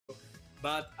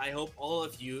But I hope all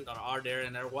of you that are there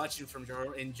and are watching from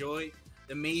your enjoy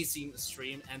the amazing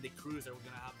stream and the cruise that we're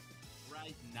gonna have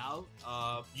right now.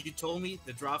 You told me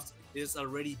the draft is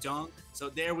already done, so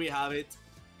there we have it.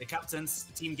 The captains,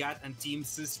 Team Gackt and Team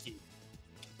sisqui.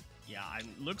 Yeah,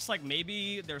 looks like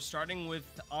maybe they're starting with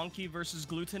Anki versus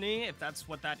Gluttony, if that's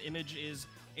what that image is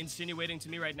insinuating to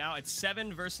me right now. It's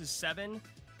 7 versus 7.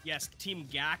 Yes, Team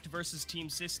Gackt versus Team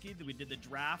sisqui. We did the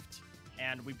draft,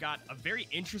 and we've got a very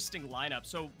interesting lineup.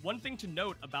 So one thing to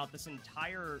note about this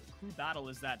entire crew battle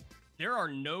is that there are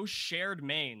no shared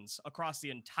mains across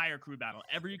the entire crew battle.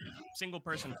 Every single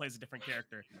person plays a different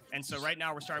character. And so right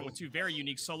now we're starting with two very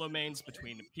unique solo mains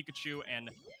between Pikachu and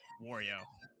Wario.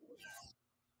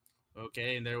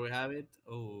 Okay, and there we have it.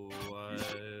 Oh,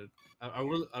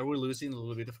 are we losing a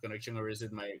little bit of connection, or is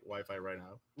it my Wi-Fi right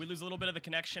now? We lose a little bit of the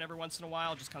connection every once in a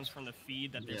while. It just comes from the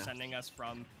feed that they're sending us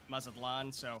from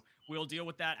Mazatlan. So we'll deal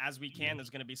with that as we can. There's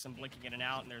going to be some blinking in and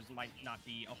out, and there might not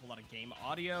be a whole lot of game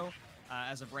audio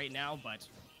as of right now, but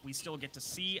we still get to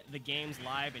see the games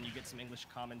live, and you get some English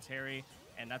commentary,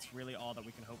 and that's really all that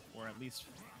we can hope for, at least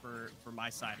for my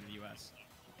side in the US.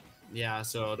 Yeah,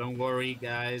 so don't worry,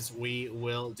 guys. We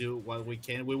will do what we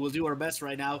can. We will do our best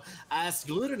right now, as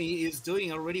Gluttony is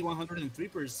doing already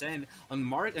 103% on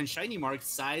Mark and Shiny Mark's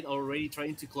side, already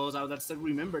trying to close out that stock.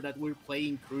 Remember that we're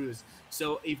playing Cruise.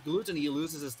 So if Gluttony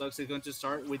loses his stocks, he's going to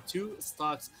start with 2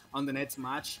 stocks on the next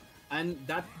match. And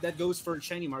that goes for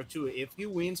Shiny Mark too. If he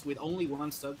wins with only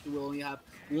 1 stock, he will only have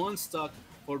 1 stock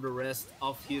for the rest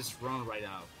of his run right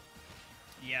now.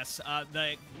 Yes,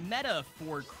 the meta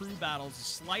for crew battles is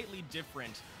slightly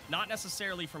different, not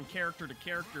necessarily from character to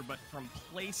character, but from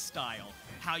play style.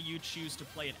 How you choose to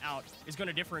play it out is going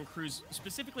to differ in crews,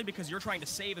 specifically because you're trying to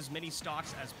save as many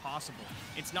stocks as possible.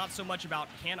 It's not so much about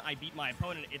can I beat my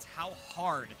opponent, it's how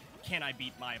hard can I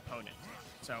beat my opponent.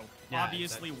 So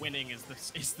obviously winning is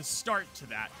the start to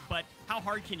that, but how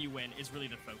hard can you win is really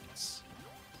the focus.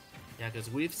 Yeah,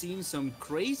 because we've seen some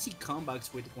crazy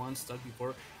comebacks with 1 stock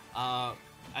before.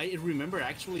 I remember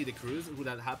actually the cruise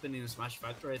that happened in Smash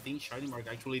Factor. I think Shiny Mark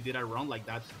actually did a run like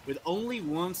that. With only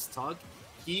 1 stock,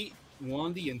 he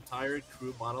won the entire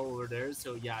crew battle over there.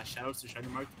 So yeah, shoutouts to Shiny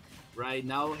Mark. Right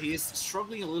now, he's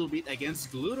struggling a little bit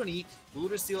against Gluttony.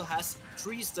 Gluttony still has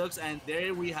 3 stocks, and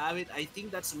there we have it. I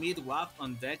think that's mid-WAF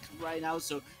on deck right now,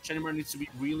 so Shiny Mark needs to be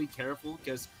really careful,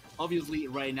 because obviously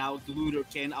right now, Gluttony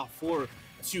can afford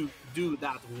to do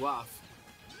that WAF.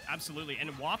 Absolutely, and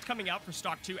WAF coming out for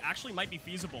stock 2 actually might be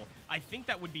feasible. I think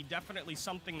that would be definitely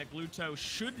something that Gluto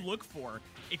should look for.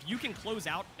 If you can close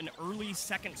out an early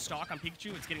second stock on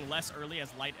Pikachu, it's getting less early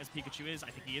as light as Pikachu is. I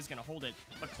think he is going to hold it,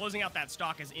 but closing out that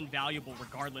stock is invaluable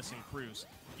regardless in crews.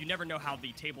 You never know how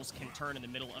the tables can turn in the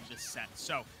middle of this set.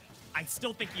 So I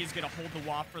still think he is going to hold the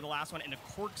WAF for the last one and a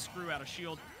corkscrew out of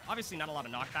shield. Obviously not a lot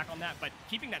of knockback on that, but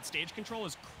keeping that stage control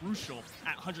is crucial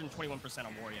at 121%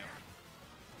 on Wario.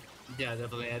 Yeah,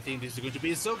 definitely. I think this is going to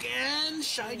be so good. And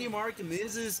Shiny Mark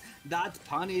misses that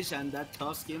punish, and that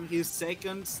cost him his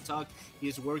 2nd stock.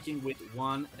 He's working with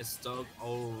 1 stock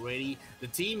already. The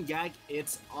Team Gackt,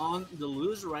 it's on the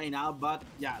loose right now, but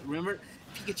yeah, remember,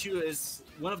 Pikachu is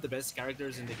one of the best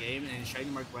characters in the game, and Shiny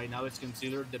Mark right now is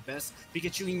considered the best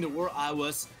Pikachu in the world. I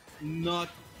was not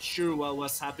sure what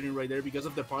was happening right there because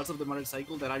of the parts of the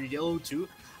motorcycle that are yellow too.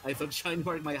 I thought Shiny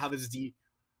Mark might have his D.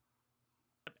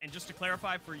 And just to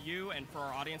clarify for you and for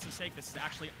our audience's sake, this is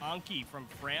actually Anki from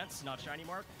France, not Shiny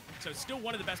Mark. So still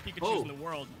one of the best Pikachus in the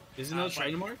world. Isn't it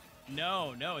Shiny Mark?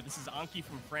 No, this is Anki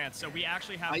from France. So we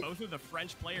actually have both of the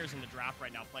French players in the draft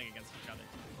right now playing against each other.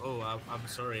 Oh, I'm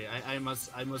sorry. I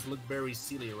must look very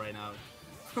silly right now.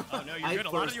 Oh no, you're good.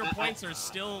 A lot of your points are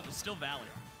still valid.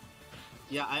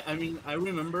 Yeah, I mean, I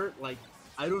remember, like,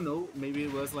 I don't know, maybe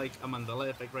it was like a Mandela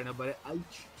effect right now, but I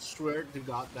swear to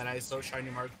God that I saw Shiny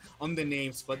Mark on the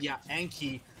names. But yeah,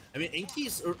 Anki, I mean, Anki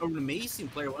is an amazing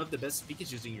player, one of the best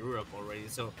Pikachus in Europe already.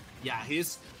 So yeah,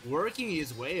 he's working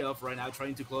his way up right now,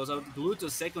 trying to close out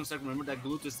Gluto's 2nd stock. Remember that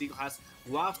Gluto still has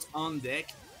WAF on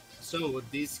deck, so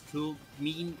this could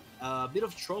mean a bit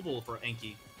of trouble for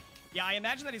Anki. Yeah, I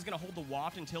imagine that he's going to hold the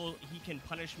waft until he can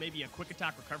punish maybe a quick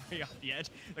attack recovery off the edge.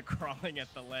 The crawling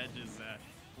at the ledge is a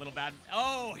little bad.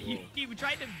 Oh, he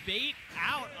tried to bait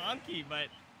out Anki, but,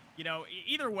 you know,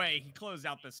 either way, he closed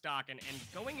out the stock. And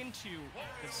going into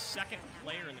the 2nd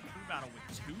player in the crew battle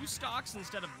with 2 stocks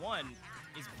instead of 1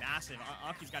 is massive.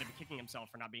 Anki's got to be kicking himself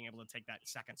for not being able to take that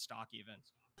 2nd stock even.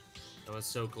 That was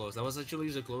so close. That was actually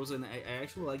so close, and I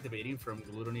actually like the baiting from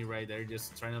Gluttony right there,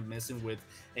 just trying to mess him with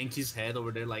Enki's head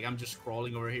over there. Like, I'm just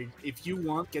crawling over here. If you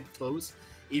want, get close.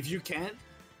 If you can't,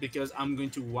 because I'm going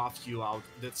to waft you out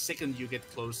the second you get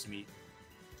close to me.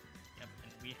 Yep,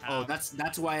 and We Oh, have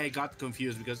that's why I got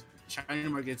confused because Shiny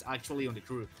Mark is actually on the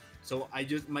crew. So I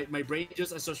just my brain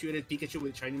just associated Pikachu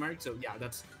with Shiny Mark. So yeah,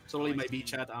 that's totally I my B see.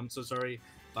 chat. I'm so sorry,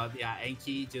 but yeah,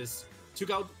 Enki just took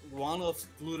out one of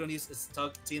Glutony's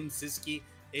stock. Team Sisqui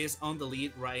is on the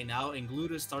lead right now, and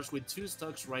Gluto starts with 2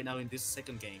 stocks right now in this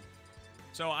second game.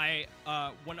 So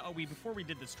before we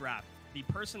did this draft, the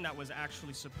person that was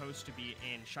actually supposed to be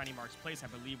in Shiny Mark's place, I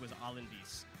believe, was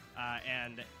Alendis,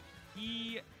 and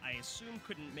he, I assume,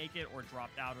 couldn't make it or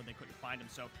dropped out or they couldn't find him.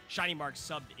 So Shiny Mark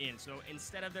subbed in. So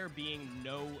instead of there being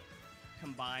no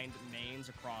combined mains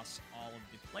across all of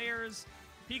the players,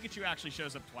 Pikachu actually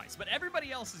shows up twice. But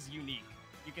everybody else is unique.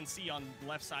 You can see on the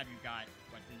left side we've got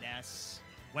Ness,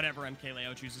 whatever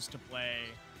MKLeo chooses to play.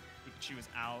 Pikachu is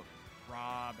out.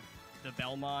 Rob, the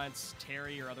Belmonts,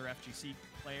 Terry, or other FGC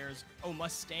players. Oh,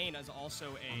 Mustaine is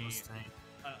also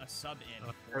a sub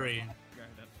in. Terry.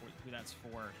 Who that's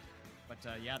for. But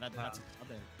yeah, that's a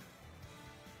sub in.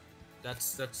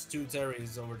 That's 2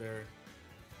 Terrys over there.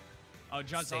 Oh,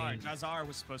 Jazar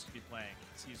was supposed to be playing.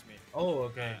 Excuse me. Oh,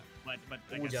 okay. But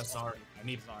I Oh, guess Jazar.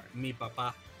 Me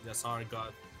papa. Jazar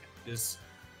got this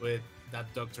with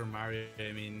that Dr. Mario.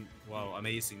 I mean, wow,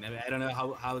 amazing. I mean, I don't know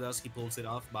how does he pulls it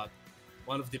off, but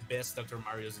one of the best Dr.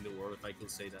 Marios in the world, if I could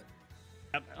say that.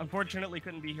 Yep, unfortunately,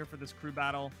 couldn't be here for this crew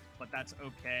battle, but that's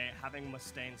okay. Having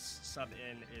Mustaine sub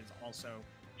in is also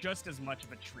just as much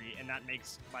of a treat, and that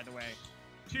makes, by the way,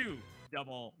 2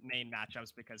 double main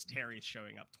matchups because Terry is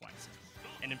showing up twice.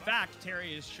 And in fact,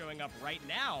 Terry is showing up right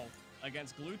now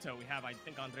against Gluto. We have, I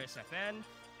think, Andres FN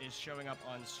is showing up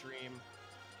on stream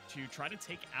to try to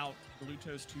take out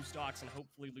Gluto's 2 stocks and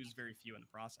hopefully lose very few in the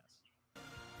process.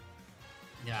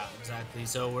 Yeah, exactly.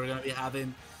 So we're gonna be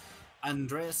having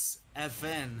Andres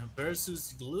FN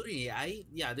versus Gluty.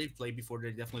 They've played before.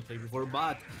 They definitely played before,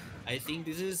 but I think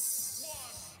this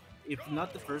is, if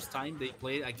not the first time they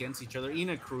played against each other in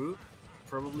a crew,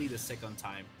 probably the second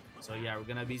time. So yeah, we're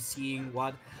gonna be seeing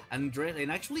what Andres,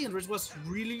 and actually Andres was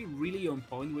really, really on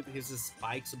point with his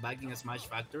spikes backing a Smash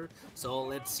Factor. So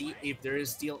let's see if there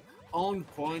is still on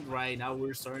point right now.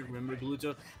 We're starting to remember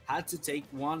Gluto had to take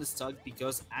 1 stock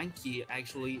because Anki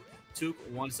actually took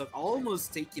 1 stock,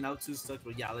 almost taking out 2 stocks.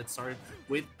 But yeah, let's start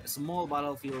with a small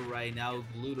battlefield right now.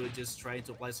 Gluto just trying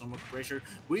to apply some more pressure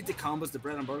with the combos, the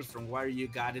bread and butter from where you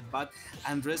got it. But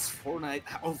Andres Fortnite,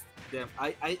 oh damn,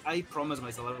 I promised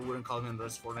myself I wouldn't call him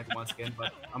Andres Fortnite once again,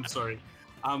 but I'm sorry.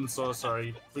 I'm so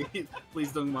sorry.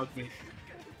 Please don't mock me.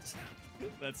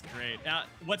 That's great. Now,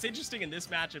 what's interesting in this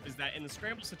matchup is that in the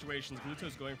scramble situations,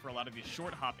 Gluto's going for a lot of these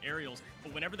short hop aerials,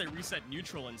 but whenever they reset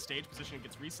neutral and stage position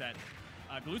gets reset,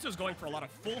 Gluto's going for a lot of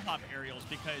full hop aerials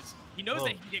because he knows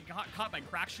that he can get caught by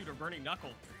Crack Shoot or Burning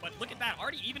Knuckle. But look at that,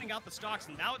 already evening out the stocks,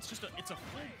 and now it's just it's a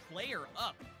full player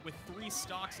up with 3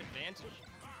 stocks advantage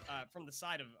from the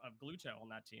side of Gluto on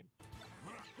that team.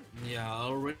 Yeah,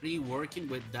 already working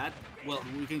with that. Well,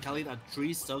 we can call it a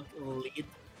 3-stock lead,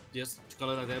 just to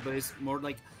call it like that, but it's more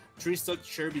like 3-stock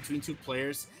share between 2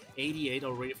 players. 88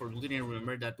 already for Gluton. And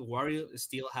remember that Wario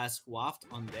still has Waft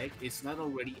on deck. It's not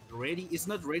already ready. It's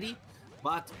not ready,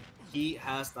 but he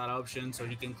has that option, so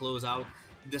he can close out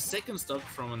the second stock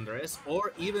from Andres,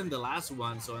 or even the last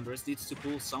one. So Andres needs to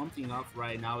pull something off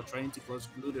right now, trying to close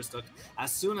Gluter stock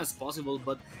as soon as possible.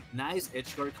 But nice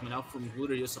edge guard coming out from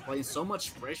Gluter, just applying so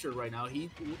much pressure right now.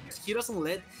 He doesn't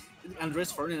let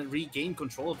Andres Ferdinand regain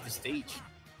control of the stage.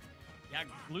 Yeah,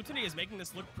 Glutony is making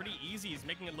this look pretty easy. He's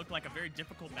making it look like a very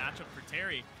difficult matchup for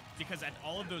Terry, because at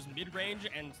all of those mid-range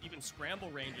and even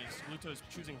scramble ranges, Gluto is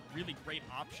choosing really great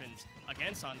options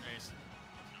against Andres.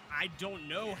 I don't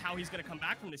know how he's going to come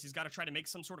back from this. He's got to try to make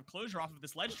some sort of closure off of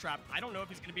this ledge trap. I don't know if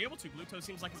he's going to be able to. Gluto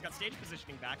seems like he's got stage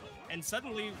positioning back, and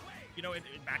suddenly, you know,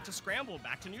 back to scramble,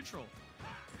 back to neutral.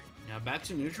 Yeah, back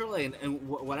to neutral, and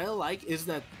what I like is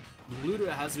that Gluto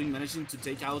has been managing to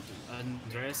take out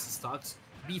Andres stocks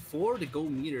before the go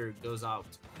meter goes out.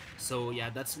 So yeah,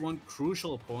 that's one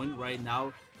crucial point right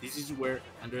now. This is where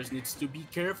Andres needs to be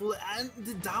careful, and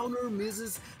the downer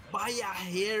misses by a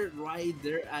hair right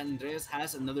there. Andres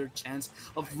has another chance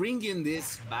of bringing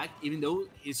this back, even though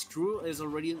his crew is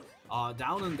already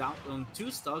down on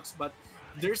 2 stocks. But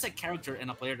there's a character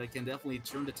and a player that can definitely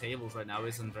turn the tables right now,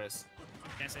 is Andres.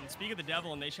 Yes, and speak of the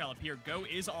devil and they shall appear, Go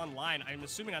is online. I'm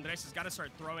assuming Andres has got to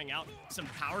start throwing out some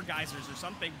power geysers or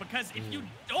something, because if you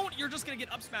don't, you're just going to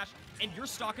get up smashed and your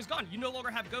stock is gone. You no longer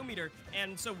have Go meter,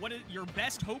 and so what is your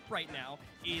best hope right now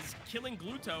is killing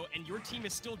Gluto, and your team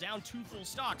is still down 2 full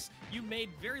stocks. You made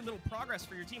very little progress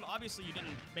for your team. Obviously, you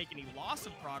didn't make any loss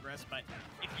of progress, but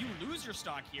if you lose your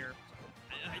stock here,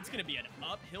 it's going to be an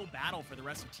uphill battle for the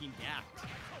rest of Team Gackt.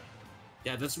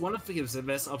 Yeah, that's one of his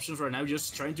best options right now.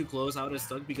 Just trying to close out a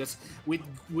stock because with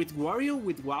Wario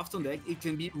with Waft on deck, it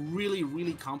can be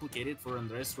really complicated for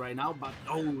Andres right now. But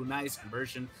oh, nice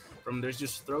conversion from Andres,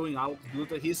 just throwing out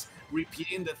Gluto. He's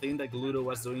repeating the thing that Gluto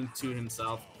was doing to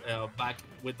himself back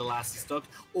with the last stock.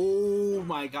 Oh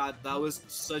my God, that was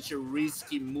such a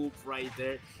risky move right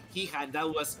there. That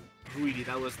was greedy.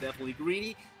 That was definitely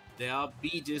greedy. The up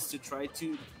B just to try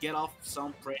to get off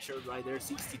some pressure right there.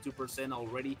 62%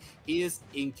 already. He is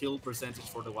in kill percentage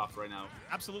for the WAP right now.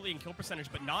 Absolutely in kill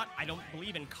percentage, but not, I don't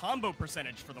believe, in combo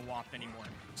percentage for the WAP anymore.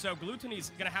 So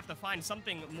Gluttony's gonna have to find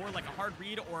something more like a hard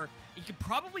read, or he could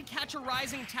probably catch a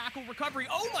rising tackle recovery.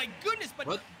 Oh my goodness, but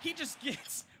what? He just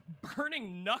gets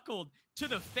burning knuckled to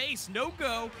the face. No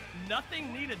go,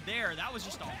 nothing needed there. That was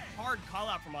just a hard call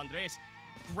out from Andres.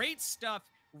 Great stuff.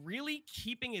 Really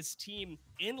keeping his team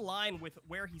in line with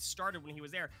where he started when he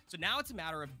was there. So now it's a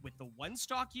matter of, with the one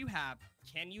stock you have,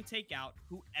 can you take out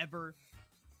whoever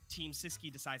Team sisqui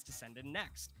decides to send in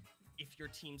next? If you're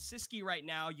Team sisqui right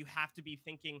now, you have to be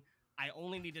thinking, I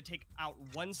only need to take out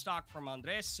one stock from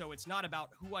Andres, so it's not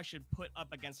about who I should put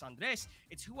up against Andres,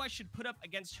 it's who I should put up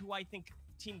against who I think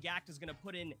Team Gackt is going to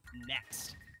put in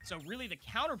next. So really the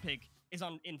counter pick is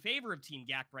in favor of Team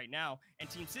Gackt right now, and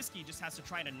Team sisqui just has to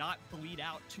try to not bleed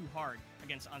out too hard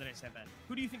against Andres Heaven.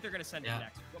 Who do you think they're going to send in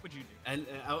next? What would you do? And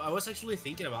I was actually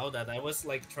thinking about that. I was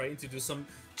like trying to do some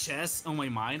chess on my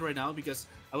mind right now because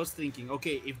I was thinking,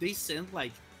 okay, if they send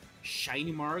like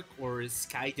Shiny Mark or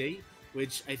Sky Day,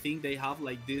 which I think they have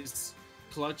like this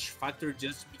clutch factor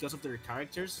just because of their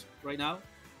characters right now.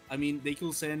 I mean, they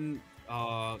could send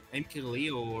MK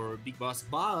Leo or Big Boss,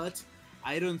 but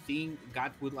I don't think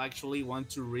Gackt would actually want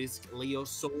to risk Leo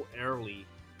so early.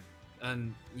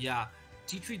 And yeah,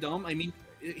 T3 Dom, I mean,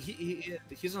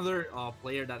 he's another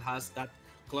player that has that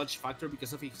clutch factor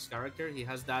because of his character. He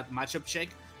has that matchup check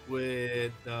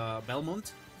with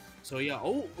Belmont. So yeah,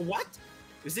 oh, what?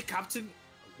 Is the captain...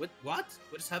 What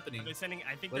is happening? They're sending.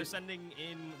 I think they're sending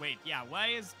in. Wait, yeah. Why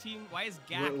is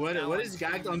Gackt? What is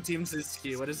Gackt on Team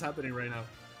sisqui? What is happening right now?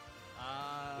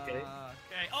 Okay.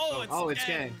 Oh, it's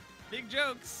Ken. Big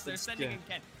jokes. They're sending in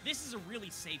Ken. This is a really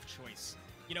safe choice.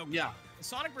 You know, the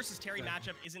Sonic versus Terry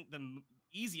matchup isn't the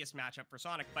easiest matchup for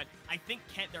Sonic, but I think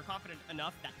they're confident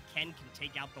enough that Ken can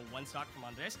take out the one stock from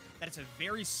Andres that it's a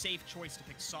very safe choice to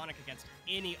pick Sonic against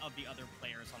any of the other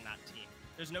players on that team.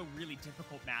 There's no really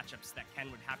difficult matchups that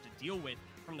Ken would have to deal with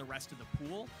from the rest of the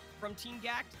pool from Team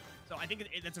Gackt. So I think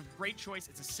that's a great choice.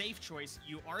 It's a safe choice.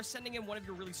 You are sending in one of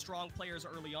your really strong players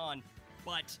early on,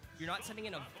 but you're not sending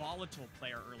in a volatile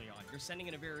player early on. You're sending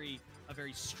in a very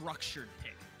structured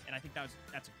pick, and I think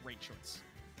that's a great choice.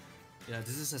 Yeah,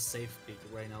 this is a safe pick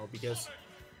right now because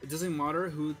it doesn't matter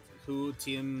who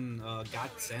Team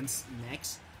Gackt sends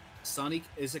next. Sonic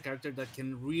is a character that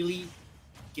can really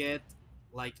get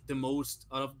like the most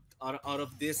out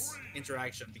of this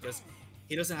interaction because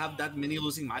he doesn't have that many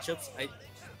losing matchups.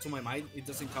 To my mind, it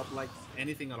doesn't count like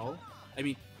anything at all. I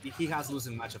mean, he has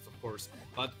losing matchups, of course,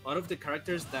 but out of the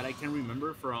characters that I can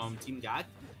remember from Team Gackt,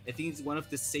 I think it's one of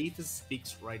the safest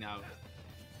picks right now.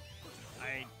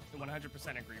 I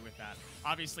 100% agree with that.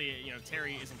 Obviously, you know,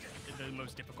 Terry isn't the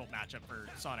most difficult matchup for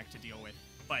Sonic to deal with,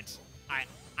 but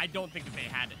I don't think that they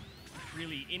had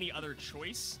really any other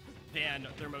choice than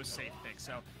their most safe pick.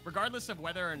 So regardless of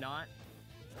whether or not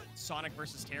Sonic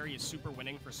versus Terry is super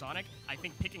winning for Sonic, I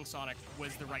think picking Sonic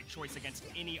was the right choice against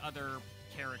any other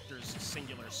character's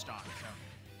singular stock. So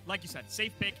like you said,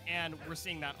 safe pick, and we're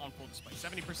seeing that on full display.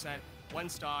 70%, one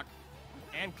stock,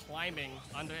 and climbing.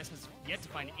 Andres has yet to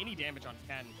find any damage on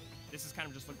Ken. This is kind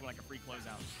of just looking like a free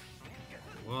closeout.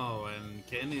 Wow, and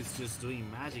Ken is just doing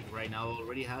magic right now.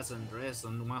 Already has Andres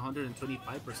on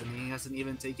 125%. He hasn't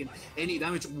even taken any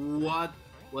damage. What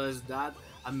was that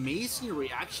amazing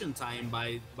reaction time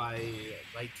by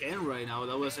Ken right now?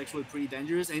 That was actually pretty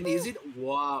dangerous. And is it?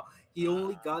 Wow, he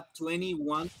only got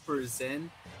 21%.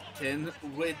 Ken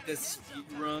with the speed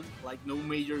run, like no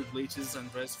major glitches.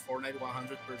 Andres Fortnite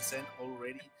 100%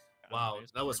 already. Wow,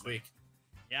 that was quick.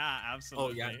 Yeah,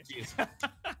 absolutely. Oh, yeah, jeez.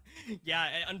 Yeah,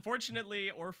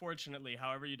 unfortunately or fortunately,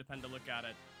 however you depend to look at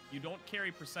it, you don't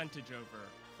carry percentage over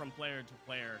from player to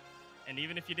player. And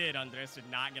even if you did, Andres did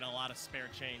not get a lot of spare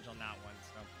change on that one.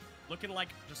 So looking like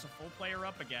just a full player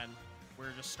up again.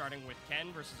 We're just starting with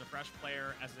Ken versus a fresh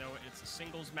player as though it's a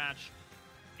singles match.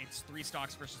 It's 3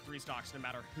 stocks versus 3 stocks no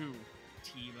matter who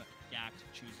Team Gackt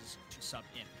chooses to sub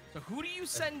in. So who do you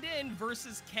send in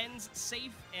versus Ken's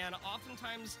safe and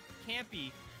oftentimes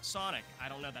campy Sonic? I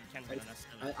don't know that Ken's gonna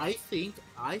necessarily. I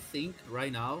think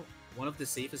right now one of the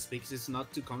safest picks is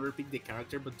not to counter pick the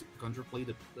character, but to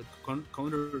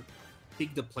counter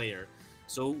pick the player.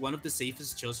 So one of the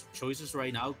safest choices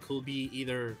right now could be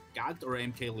either Gackt or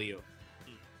MK Leo.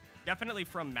 Definitely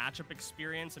from matchup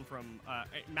experience and from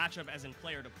matchup as in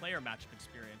player-to-player matchup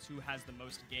experience, who has the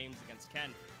most games against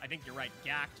Ken. I think you're right.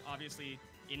 Gackt, obviously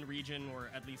in region, or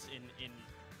at least in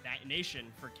nation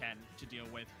for Ken to deal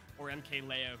with, or MK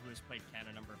Leo, who has played Ken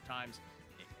a number of times.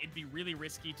 It'd be really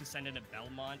risky to send in a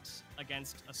Belmont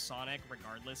against a Sonic,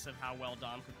 regardless of how well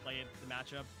Dom could play the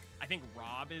matchup. I think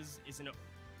Rob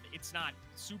it's not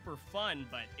super fun,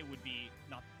 but it would be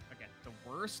not, again, the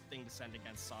worst thing to send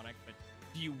against Sonic. But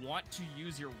do you want to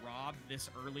use your Rob this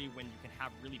early when you can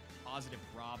have really positive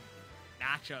Rob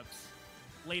matchups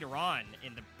later on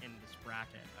in this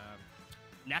bracket?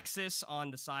 Nexus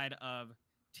on the side of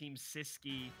Team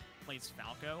sisqui plays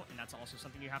Falco, and that's also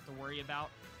something you have to worry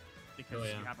about because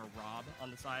you have a Rob on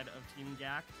the side of Team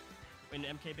Gackt in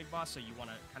MK Big Boss, so you want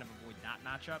to kind of avoid that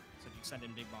matchup. So if you send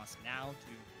in Big Boss now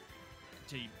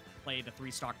to play the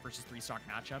 3-stock versus 3-stock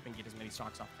matchup and get as many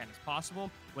stocks off Ken as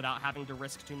possible without having to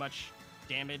risk too much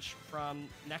damage from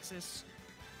Nexus,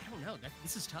 I don't know.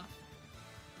 This is tough.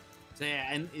 So yeah,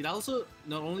 and it also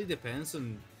not only depends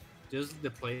on just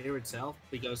the player itself,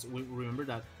 because we remember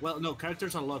that, well, no,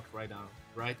 characters are locked right now,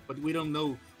 right? But we don't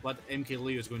know what MK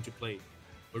Leo is going to play,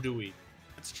 or do we?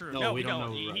 That's true. No, we don't.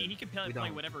 Know, right? He can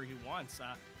play whatever he wants.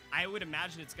 I would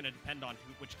imagine it's going to depend on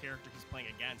which character he's playing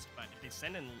against, but if they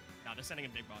send in, no, they're sending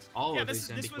in Big Boss. Oh, yeah, this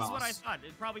was what I thought.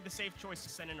 It's probably the safe choice to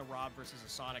send in a Rob versus a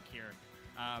Sonic here.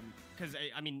 Because,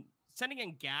 I mean, sending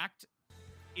in Gackt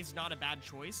is not a bad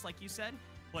choice, like you said,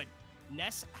 but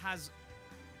Ness has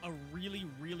a really,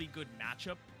 really good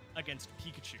matchup against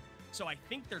Pikachu. So I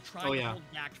think they're trying to hold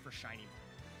Gackt for Shiny.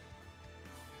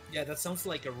 Yeah, that sounds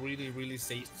like a really, really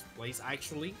safe place,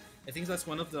 actually. I think that's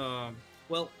one of the...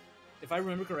 Well, if I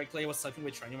remember correctly, I was talking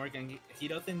with Shiny Mark, and he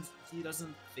doesn't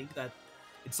think that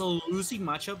it's a losing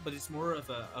matchup, but it's more of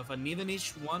an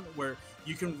evenish one where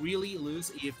you can really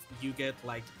lose if you get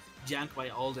like janked by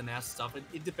all the Nest stuff.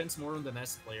 It depends more on the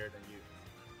Nest player than you.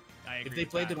 If they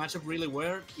play the matchup really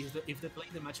well, if they play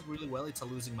the matchup really well, it's a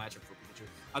losing matchup for Pikachu,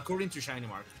 according to Shiny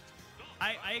Mark.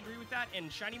 I agree with that,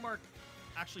 and Shiny Mark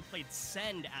actually played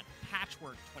Send at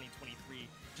Patchwork 2023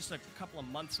 just a couple of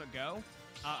months ago.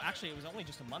 Actually, it was only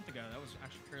just a month ago. That was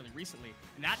actually fairly recently.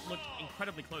 And that looked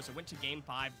incredibly close. It went to Game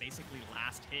 5, basically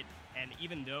last hit. And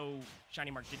even though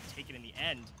Shiny Mark didn't take it in the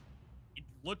end, it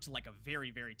looked like a very,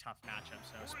 very tough matchup.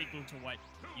 So speaking to what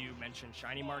you mentioned,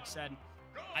 Shiny Mark said,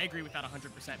 I agree with that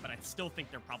 100%, but I still think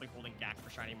they're probably holding Gackt for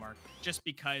Shiny Mark just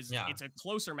because it's a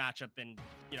closer matchup than,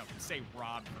 say,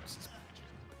 Rob versus Pikachu.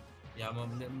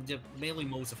 Yeah, mainly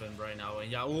most of them right now.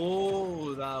 And yeah,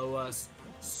 oh, that was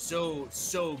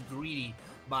so greedy.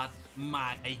 But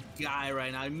my guy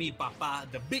right now, me papa,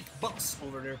 the big boss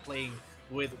over there playing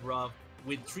with Rob,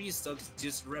 with 3 stocks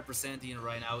just representing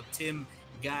right now. Team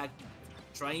Gackt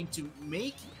trying to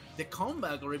make the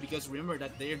comeback already, because remember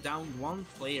that they're down 1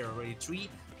 player already, 3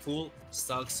 full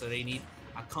stocks, so they need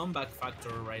a comeback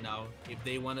factor right now if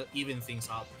they want to even things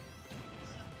up.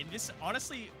 And this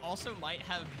honestly also might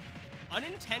have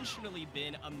unintentionally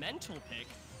been a mental pick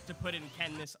to put in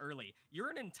Ken this early. You're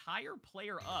an entire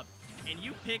player up, and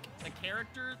you pick a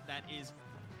character that is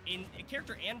a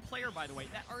character and player, by the way,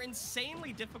 that are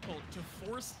insanely difficult to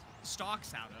force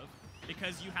stocks out of,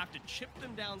 because you have to chip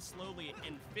them down slowly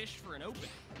and fish for an opening.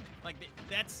 Like,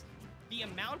 that's the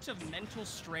amount of mental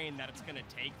strain that it's going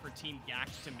to take for Team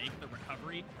Gackt to make the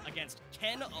recovery against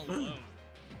Ken alone.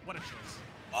 What a choice.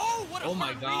 Oh, what a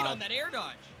hard read on that air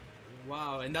dodge.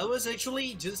 Wow, and that was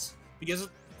actually just because,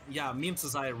 meme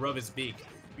society, Rob is big.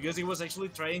 Because he was actually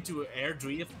trying to air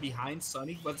drift behind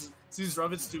Sonic, but since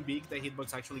Rob is too big, the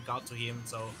hitbox actually got to him.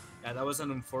 So, yeah, that was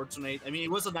an unfortunate... I mean, it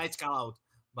was a nice call out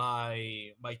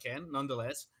by Ken,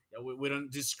 nonetheless. Yeah, we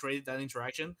don't discredit that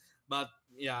interaction. But,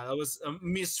 yeah, that was a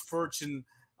misfortune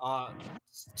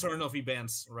turn of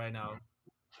events right now.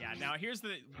 Yeah, now here's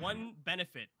the one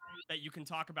benefit that you can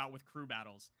talk about with crew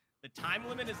battles. The time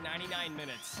limit is 99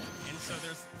 minutes, and so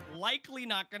there's likely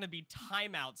not going to be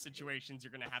timeout situations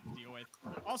you're going to have to deal with.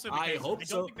 Also, because I don't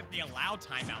think that they allow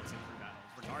timeouts in crew battles,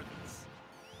 regardless.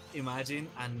 Imagine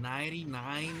a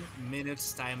 99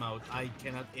 minutes timeout. I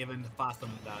cannot even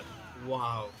fathom that.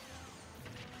 Wow.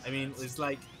 I mean, it's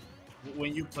like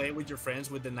when you play with your friends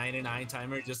with the 99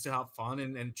 timer just to have fun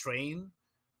and train.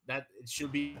 That it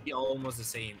should be almost the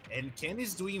same. And Ken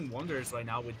is doing wonders right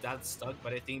now with that stuck,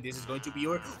 but I think this is going to be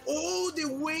your... Oh, the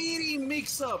waiting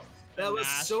mix-up! That was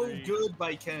so good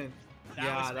by Ken.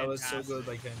 That was so good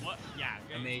by Ken. Yeah,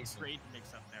 amazing. Great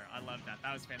mix-up there. I love that.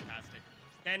 That was fantastic.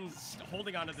 Ken's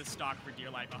holding onto this stock for dear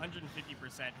life, 150%.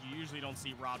 You usually don't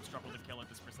see Rob struggle to kill at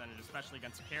this percentage, especially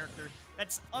against a character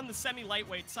that's on the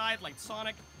semi-lightweight side, like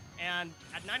Sonic. And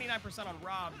at 99% on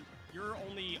Rob, you're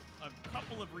only a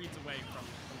couple of reads away from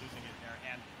losing it there.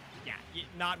 And yeah,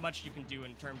 not much you can do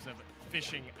in terms of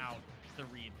fishing out the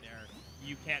read there.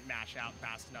 You can't mash out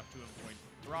fast enough to avoid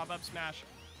the Rob up smash.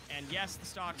 And yes, the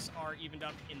stocks are evened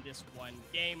up in this one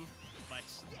game, but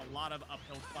a lot of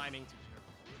uphill climbing to do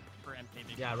for MK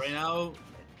Big Yeah, Boss.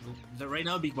 right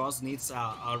now Big Boss needs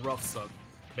a rough stock,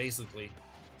 basically.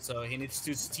 So he needs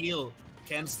to steal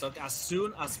Ken's stock as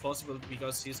soon as possible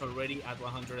because he's already at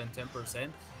 110%.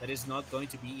 That is not going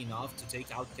to be enough to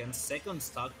take out Ken's second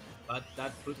stock, but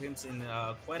that puts him in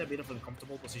quite a bit of an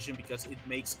uncomfortable position because it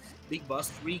makes Big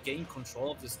Boss regain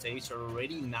control of the stage.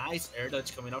 Already nice air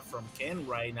dodge coming up from Ken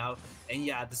right now, and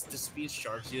yeah, the speed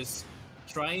charge is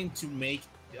trying to make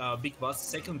Big Boss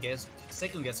second guess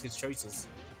his choices.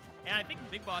 And I think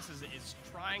Big Boss is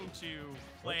trying to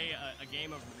play a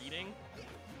game of reading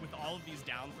with all of these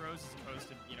down throws as opposed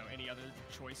to, you know, any other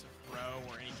choice of throw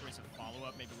or any choice of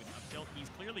follow-up, maybe with up tilt. He's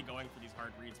clearly going for these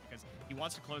hard reads because he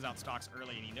wants to close out stocks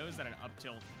early, and he knows that an up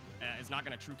tilt is not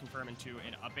going to true confirm into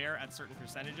an up air at certain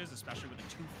percentages, especially with a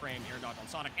 2-frame air dodge on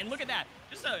Sonic. And look at that,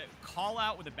 just a call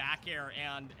out with a back air,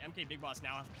 and MK Big Boss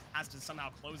now has to somehow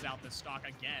close out this stock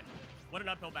again. What an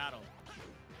uphill battle.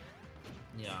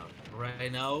 Yeah,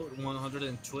 right now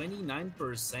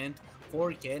 129%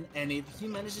 for Ken, and if he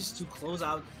manages to close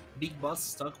out Big Boss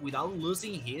stock without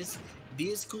losing his,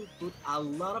 this could put a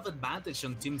lot of advantage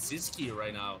on Team sisqui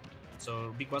right now.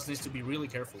 So Big Boss needs to be really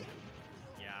careful.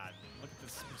 Yeah, look at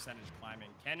this percentage climbing.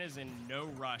 Ken is in no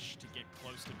rush to get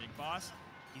close to Big Boss.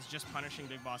 He's just punishing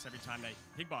Big Boss every time that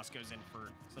Big Boss goes in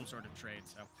for some sort of trade.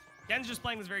 So Ken's just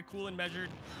playing this very cool and measured.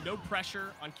 No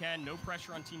pressure on Ken, no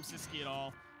pressure on Team sisqui at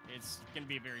all. It's going to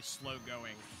be very slow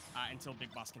going until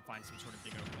Big Boss can find some sort of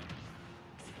big opening.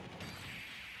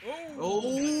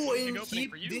 Oh, and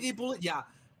did he pull it? Yeah,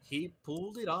 he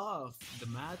pulled it off. The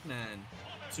Madman.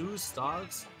 2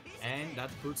 stocks, and that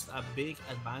puts a big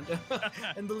advantage.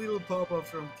 And the little pop-up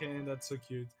from Ken, that's so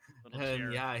cute.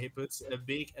 And yeah, he puts a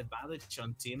big advantage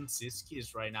on Team sisqui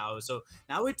right now. So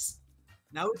now it's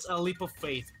a leap of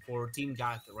faith for Team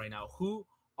Gackt right now. Who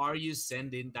are you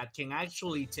sending that can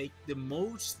actually take the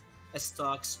most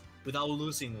stocks without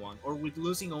losing one, or with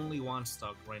losing only 1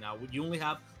 stock right now? You only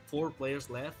have 4 players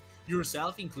left,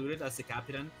 yourself included as the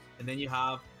captain, and then you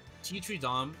have T3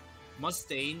 Dom,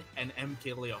 Mustaine, and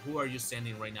MK Leo. Who are you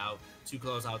sending right now to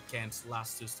close out Ken's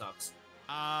last 2 stocks?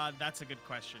 That's a good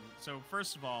question. So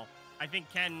first of all, I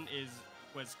think Ken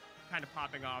was kind of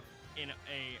popping off in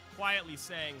a quietly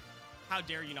saying, "How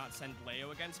dare you not send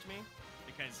Leo against me?"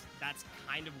 Because that's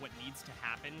kind of what needs to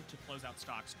happen to close out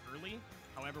stocks early.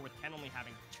 However, with Ken only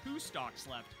having 2 stocks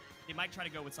left, they might try to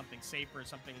go with something safer,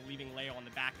 something leaving Leo on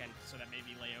the back end so that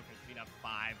maybe Leo can clean up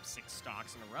 5, 6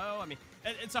 stocks in a row. I mean,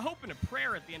 it's a hope and a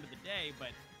prayer at the end of the day, but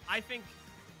I think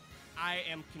I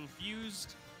am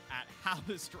confused at how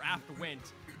this draft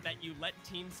went, that you let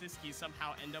Team sisqui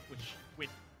somehow end up with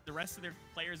the rest of their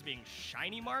players being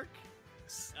Shiny Mark,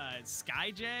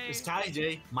 SkyJ,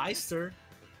 Meister.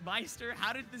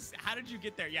 How did you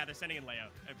get there? Yeah, they're sending in Leo.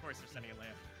 Of course they're sending in Leo.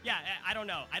 Yeah, I don't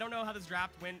know. I don't know how this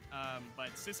draft went,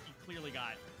 but sisqui clearly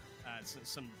got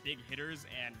some big hitters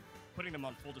and putting them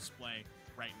on full display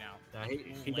right now. Yeah,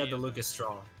 he got the Lucas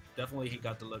Straw. Definitely he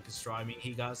got the Lucas Straw. I mean,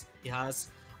 he has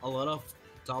a lot of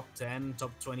top 10,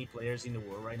 top 20 players in the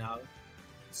world right now.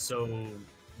 So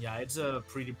yeah, it's a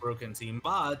pretty broken team.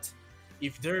 But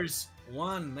if there's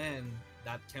one man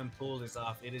that can pull this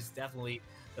off, it is definitely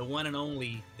the one and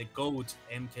only, the GOAT,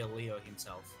 MK Leo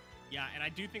himself. Yeah, and I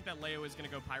do think that Leo is going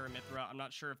to go Pyramithra. I'm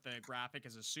not sure if the graphic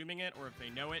is assuming it or if they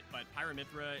know it, but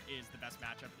Pyramithra is the best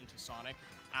matchup into Sonic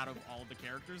out of all of the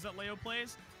characters that Leo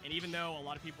plays. And even though a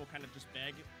lot of people kind of just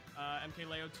beg MK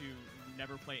Leo to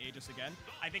never play Aegis again,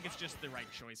 I think it's just the right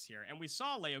choice here. And we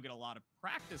saw Leo get a lot of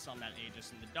practice on that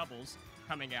Aegis in the doubles,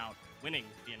 coming out, winning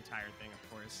the entire thing,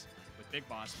 of course, with Big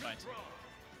Boss. But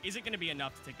is it going to be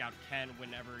enough to take out Ken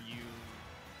whenever you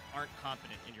aren't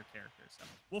confident in your character? So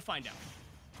we'll find out.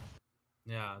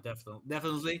 Yeah,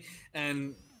 definitely.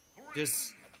 And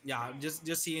just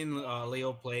seeing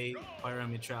Leo play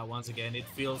Pyramithra once again, it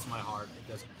fills my heart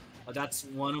because that's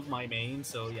one of my mains.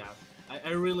 So yeah,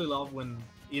 I really love when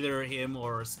either him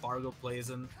or Spargo plays,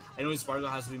 and I know Spargo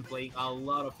has been playing a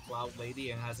lot of Cloud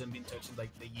lately and hasn't been touching like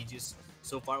the Aegis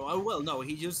so far. Well, no,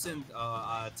 he just in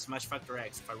Smash Factor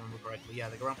X, if I remember correctly. Yeah,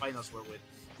 the grand finals were with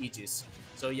Aegis.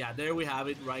 So yeah, there we have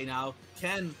it right now.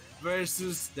 Ken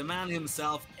versus the man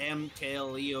himself,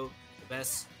 MK Leo, the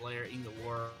best player in the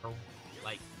world.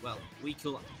 like, well, we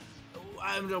could.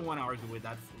 I don't want to argue with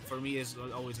that. For me, it's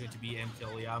always going to be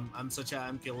MK Leo. I'm such a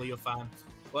MK Leo fan.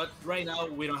 But right now,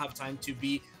 we don't have time to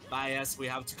be biased. We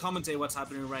have to commentate what's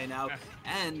happening right now.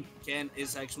 And Ken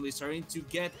is actually starting to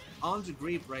get on the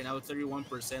grip right now, 31%.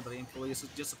 But MK Leo is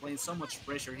just applying so much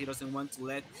pressure. He doesn't want to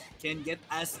let Ken get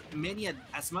as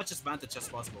much advantage as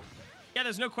possible. Yeah,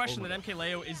 there's no question that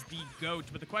MKLeo is the GOAT,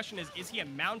 but the question is he a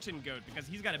mountain GOAT? Because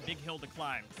he's got a big hill to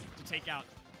climb to take out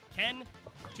Ken,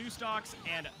 2 stocks,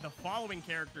 and the following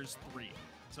characters 3.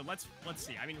 So let's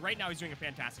see. I mean, right now he's doing a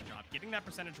fantastic job. Getting that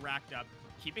percentage racked up,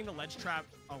 keeping the ledge trap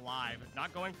alive,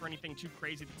 not going for anything too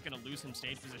crazy that's going to lose him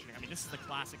stage positioning. I mean, this is the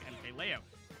classic MKLeo.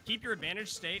 Keep your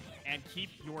advantage state and keep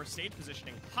your stage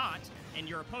positioning hot, and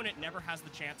your opponent never has the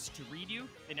chance to read you.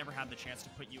 They never have the chance to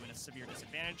put you in a severe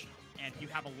disadvantage, and you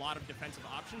have a lot of defensive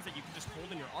options that you can just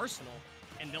hold in your arsenal,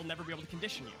 and they'll never be able to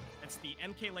condition you. That's the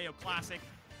MKLeo classic,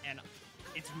 and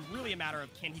it's really a matter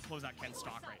of can he close out Ken's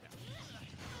stock right now.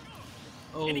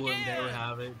 Oh, and there we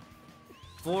have it.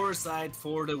 Foresight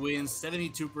for the win,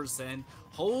 72%.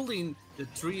 Holding the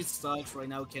 3 stocks right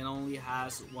now. Ken only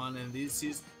has 1, and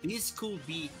this could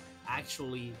be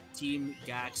actually Team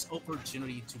Gackt's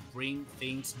opportunity to bring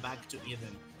things back to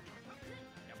even.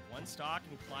 Yeah, 1 stock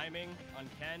and climbing on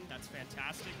Ken. That's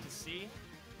fantastic to see.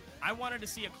 I wanted to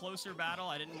see a closer battle.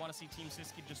 I didn't want to see Team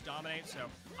sisqui just dominate, so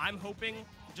I'm hoping,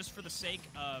 just for the sake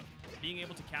of being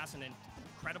able to cast an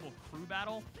incredible crew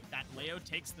battle, that Leo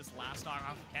takes this last stock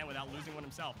off of Ken without losing one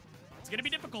himself. It's going to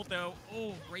be difficult, though.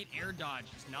 Oh, great air dodge.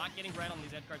 He's not getting right on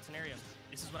these edgeguard scenarios.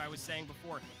 This is what I was saying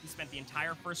before. He spent the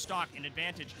entire first stock in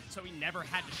advantage, so he never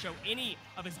had to show any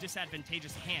of his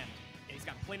disadvantageous hand. And he's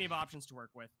got plenty of options to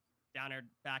work with. Down air,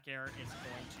 back air is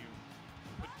going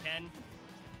to put Ken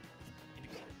in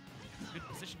a good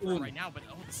position for him right now, but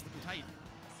oh, this is looking tight.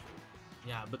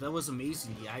 Yeah, but that was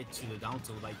amazing, the eye to the down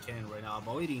tilt by Ken right now,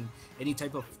 avoiding any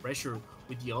type of pressure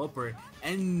with the upper,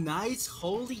 and nice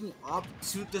holding up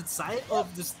to the side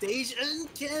of the stage,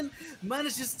 and Ken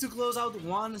manages to close out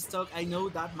 1 stock. I know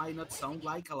that might not sound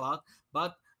like a lot,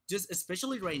 but just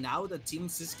especially right now that Team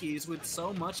sisqui is with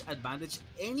so much advantage,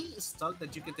 any stock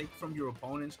that you can take from your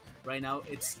opponent right now,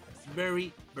 it's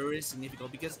very, very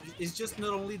significant, because it's just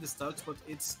not only the stocks, but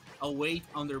it's a weight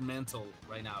on their mental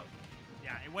right now.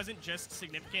 Yeah, it wasn't just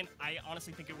significant. I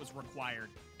honestly think it was required.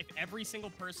 If every single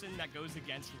person that goes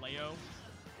against Leo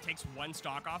takes 1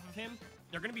 stock off of him,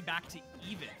 they're going to be back to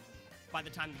even by the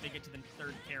time that they get to the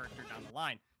 3rd character down the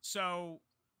line. So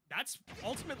that's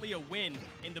ultimately a win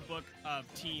in the book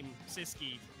of Team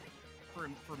sisqui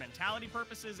for mentality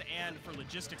purposes and for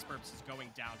logistics purposes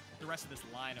going down the rest of this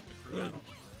line of the crew.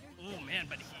 Oh, man,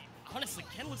 but honestly,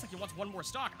 Ken looks like he wants 1 more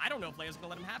stock. I don't know if Leo's going to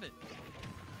let him have it.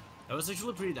 That was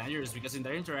actually pretty dangerous, because in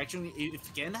that interaction,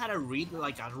 if Ken had a read,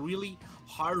 like a really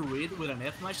hard read with an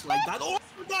F-match like that, oh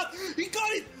my god, he got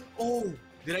it! Oh,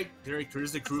 did I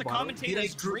curse the crew battle?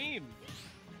 Commentator's dream.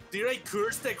 Did I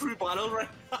curse the crew battle right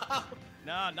now?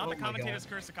 No, not the commentator's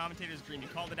curse, the commentator's dream. You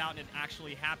called it out and it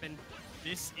actually happened.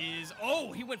 This is,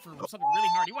 oh, he went for something really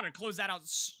hard. He wanted to close that out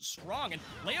strong, and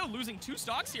Leo losing 2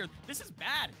 stocks here. This is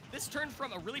bad. This turned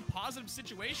from a really positive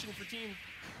situation for Team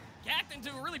Gackt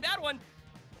into a really bad one.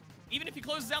 Even if he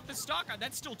closes out this stock,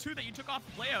 that's still 2 that you took off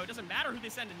of Leo. It doesn't matter who they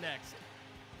send in next.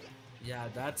 Yeah,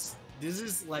 this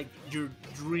is like your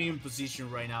dream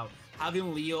position right now.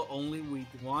 Having Leo only with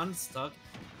 1 stock,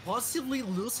 possibly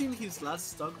losing his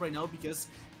last stock right now, because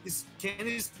Ken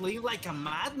is playing like a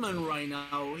madman right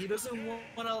now. He doesn't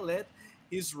want to let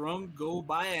his run go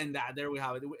by, and there we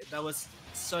have it. That was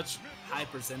such high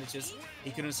percentages.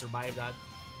 He couldn't survive that.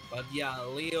 But yeah,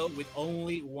 Leo with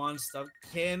only 1 stock.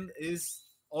 Ken is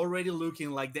already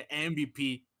looking like the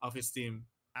MVP of his team.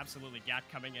 Absolutely. Gackt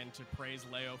coming in to praise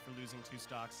Leo for losing 2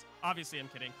 stocks. Obviously, I'm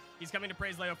kidding. He's coming to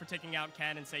praise Leo for taking out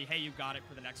Ken and say, hey, you got it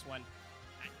for the next one.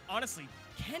 Honestly,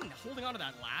 Ken holding on to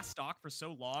that last stock for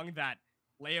so long that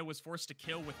Leo was forced to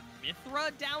kill with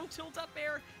Mythra down tilt up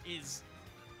air is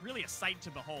really a sight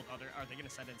to behold. Are they going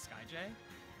to send in SkyJ?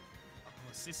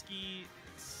 Oh, sisqui.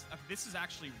 This is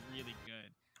actually really good.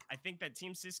 I think that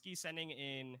Team sisqui sending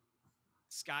in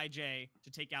SkyJ to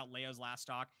take out Leo's last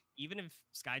stock, even if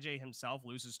SkyJ himself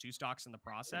loses 2 stocks in the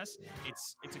process,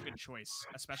 it's a good choice,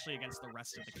 especially against the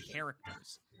rest of the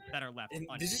characters that are left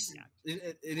on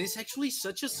it is actually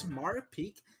such a smart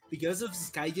pick because of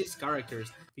SkyJ's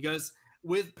characters, because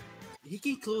he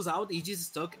can close out each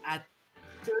stock at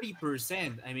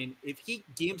 30%. I mean, if he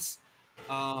gives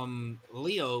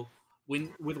Leo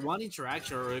with 1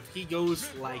 interaction, or if he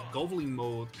goes like goblin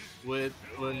mode with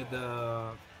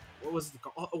what was the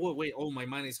oh wait, oh, my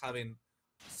mind is having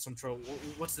some trouble.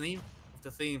 What's the name of the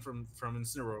thing from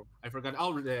Incineroar? I forgot.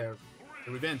 Oh, there.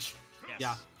 The revenge. Yes.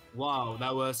 Yeah. Wow,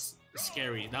 that was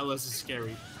scary. That was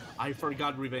scary. I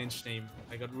forgot revenge name.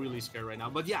 I got really scared right now.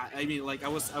 But yeah, I mean, like I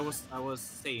was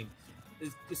saying,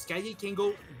 Skyji can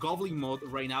go goblin mode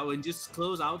right now and just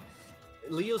close out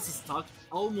Leo's stock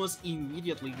almost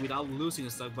immediately without losing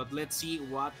stock. But let's see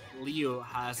what Leo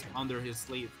has under his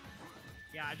sleeve.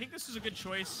 Yeah, I think this is a good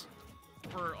choice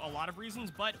for a lot of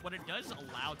reasons, but what it does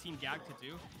allow Team Gackt to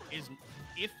do is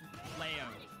if Leo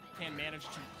can manage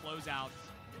to close out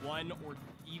one or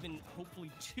even hopefully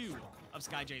two of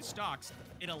SkyJ's stocks,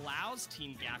 it allows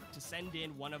Team Gackt to send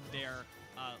in one of their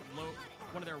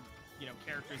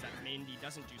characters that maybe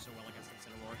doesn't do so well against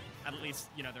Incineroar. At least,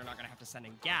 they're not going to have to send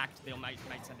in Gackt. They might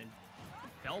send in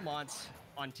Belmont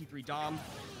on T3 Dom.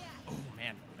 Oh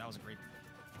man, that was a great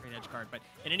edge card. But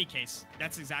in any case,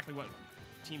 that's exactly what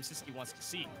Team sisqui wants to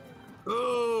see.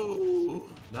 Oh,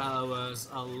 that was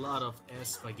a lot of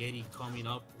spaghetti coming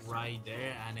up right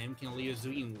there, and MK Leo is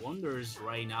doing wonders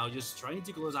right now, just trying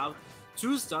to close out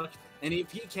 2 stocks, and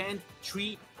if he can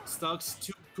 3 stocks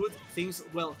to put things,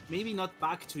 well, maybe not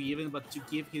back to even, but to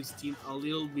give his team a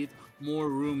little bit more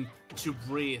room to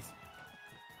breathe.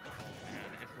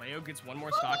 And if Leo gets one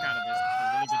more stock out of this, it's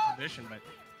a really good position, but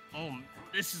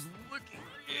this is looking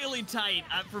really tight.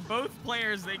 For both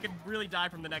players, they could really die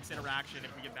from the next interaction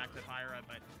if we get back to Pyra,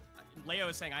 but Leo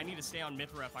is saying, I need to stay on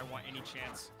Mithra if I want any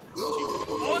chance.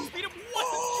 Oh, speed up! What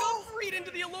the jump read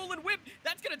into the Alolan Whip?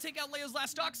 That's going to take out Leo's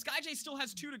last stock. SkyJ still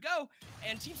has 2 to go,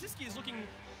 and Team sisqui is looking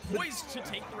poised to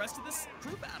take the rest of this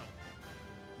crew battle.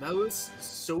 That was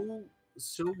so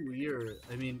weird.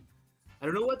 I mean, I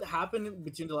don't know what happened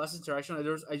between the last interaction.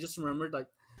 I just remembered, like,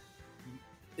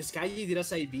 SkyJ did a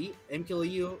side B, MK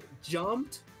Leo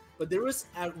jumped, but there was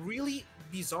a really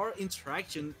bizarre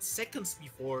interaction seconds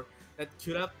before that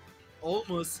could have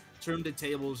almost turned the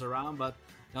tables around, but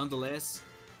nonetheless,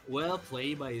 well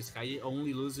played by SkyJ,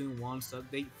 only losing 1 stock.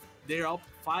 They're up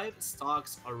 5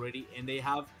 stocks already, and they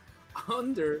have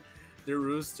under the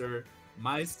Rooster,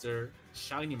 Meister,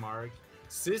 Shiny Mark,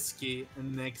 sisqui,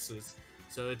 and Nexus.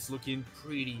 So it's looking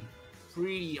pretty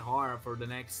hard for the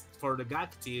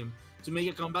Gackt team to make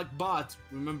a comeback, but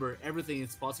remember, everything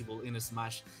is possible in a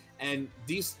Smash, and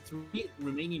these 3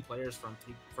 remaining players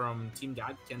from Team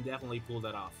Gackt can definitely pull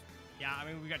that off. Yeah, I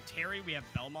mean, we got Terry, we have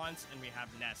Belmont, and we have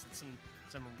Ness. It's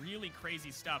some really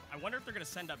crazy stuff. I wonder if they're going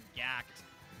to send up Gackt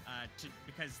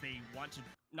because they want to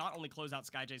not only close out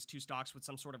SkyJ's 2 stocks with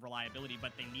some sort of reliability,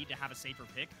 but they need to have a safer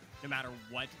pick no matter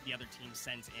what the other team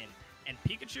sends in. And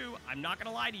Pikachu, I'm not going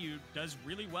to lie to you, does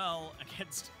really well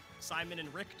against Simon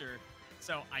and Richter.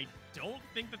 So I don't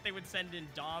think that they would send in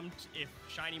Dom if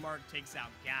Shiny Mark takes out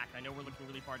Gackt. I know we're looking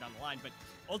really far down the line, but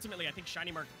ultimately I think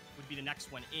Shiny Mark would be the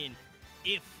next one in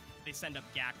if they send up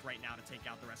Gackt right now to take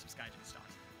out the rest of SkyJ's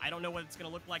stocks. I don't know what it's going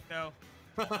to look like, though.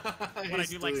 But I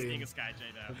do like seeing a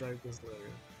SkyJ, though. The Darkest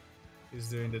Lariat. He's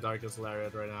doing the Darkest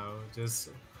Lariat right now, just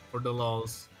for the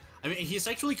lulz. I mean, he's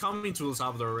actually coming to El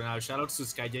Salvador right now. Shoutouts to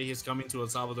SkyJ. He's coming to El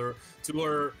Salvador to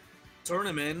our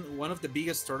tournament, one of the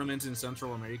biggest tournaments in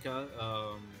Central America,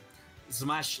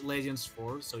 Smash Legends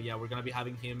 4. So yeah, we're gonna be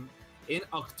having him in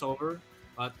October.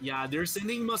 But yeah, they're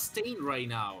sending Mustaine right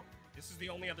now. This is the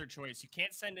only other choice. You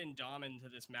can't send in Dom into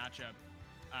this matchup.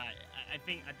 I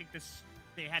think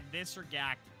they had this or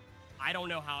Gackt. I don't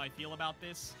know how I feel about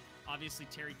this. Obviously,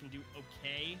 Terry can do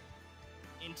okay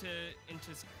into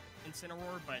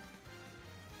Incineroar, but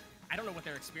I don't know what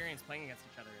their experience playing against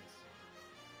each other is.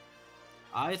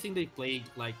 I think they played,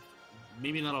 like,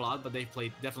 maybe not a lot, but they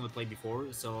definitely played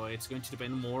before. So it's going to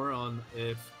depend more on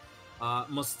if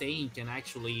Mustaine can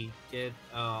actually get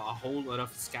a whole lot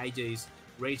of SkyJ's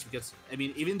Rage, because I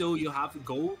mean, even though you have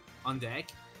Go on deck,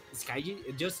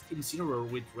 SkyJ, just Incineroar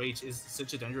with Rage is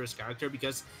such a dangerous character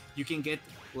because you can get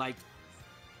like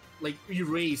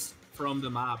erased from the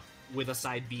map with a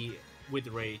side B with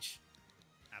Rage.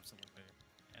 Absolutely.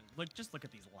 And just look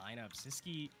at these lineups.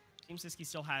 Team sisqui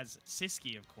still has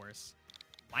sisqui, of course,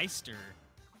 Meister,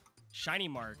 Shiny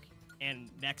Mark, and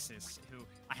Nexus, who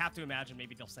I have to imagine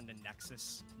maybe they'll send in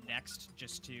Nexus next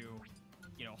just to,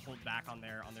 hold back on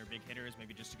their big hitters,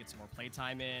 maybe just to get some more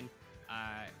playtime in.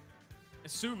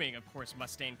 Assuming, of course,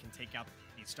 Mustaine can take out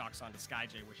these stocks onto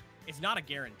SkyJ, which is not a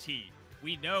guarantee.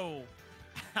 We know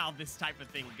how this type of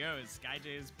thing goes.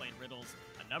 SkyJ has played Riddles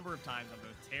a number of times on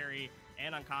both Terry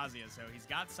and on Kazuya, so he's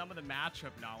got some of the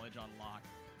matchup knowledge on lock.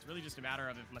 It's really just a matter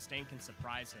of if Mustaine can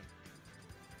surprise him.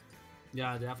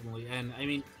 Yeah, definitely. And I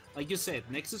mean, like you said,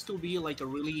 Nexus could be like a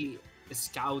really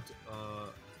scouting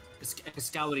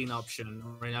option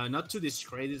right now. Not to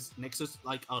discredit Nexus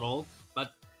like at all,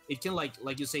 but it can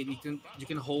like you said, you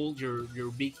can hold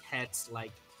your big heads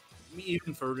like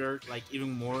even further, like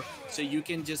even more, so you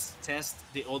can just test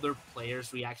the other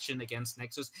players' reaction against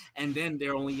Nexus, and then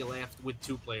they're only left with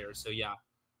 2 players. So yeah.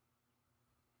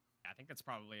 I think that's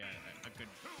probably a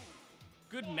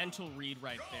good mental read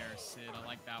right there, Sid. I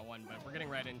like that one, but we're getting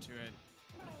right into it.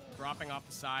 Dropping off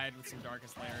the side with some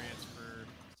Darkest Lariats for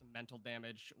some mental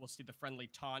damage. We'll see the friendly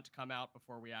taunt come out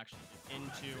before we actually get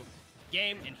into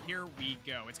game, and here we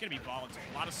go. It's going to be volatile.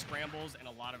 A lot of scrambles and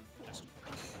a lot of just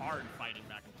hard fighting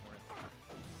back and forth.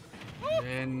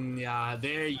 And yeah,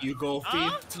 there you go,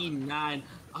 59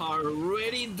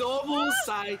 already double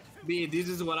side B. This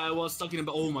is what I was talking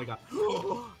about. Oh my god.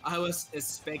 I was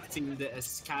expecting the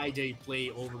SkyJ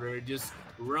play over there, just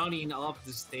running off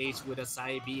the stage with a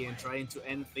side B and trying to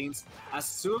end things as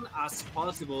soon as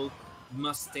possible.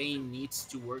 Mustaine needs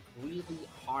to work really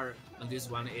hard on this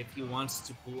one if he wants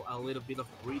to pull a little bit of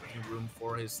breathing room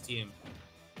for his team.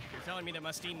 You're telling me that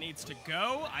Mustaine needs to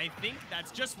go? I think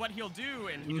that's just what he'll do,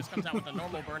 and he just comes out with a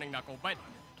normal Burning Knuckle. But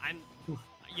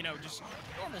you know, just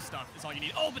normal stuff is all you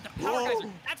need. Oh, but the Power Geyser,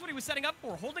 that's what he was setting up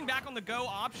for. Holding back on the go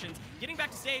options, getting back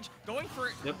to stage, going for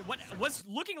what was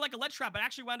looking like a ledge trap, but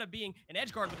actually wound up being an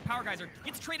edge guard with the Power Geyser.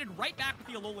 Gets traded right back with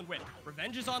the Alolan Whip.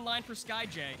 Revenge is online for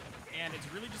SkyJ, and it's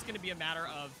really just going to be a matter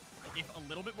of if a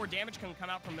little bit more damage can come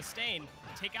out from Mustaine,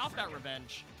 take out that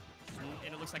Revenge.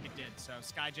 And it looks like it did. So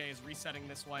SkyJ is resetting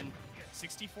this one,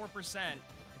 64%.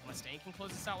 If Mustaine can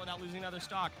close this out without losing another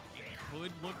stock, it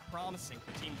could look promising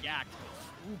for Team Gackt.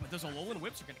 Ooh, but those Alolan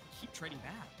Whips are going to keep trading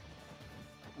back.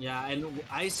 Yeah, and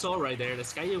I saw right there, the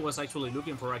SkyJ was actually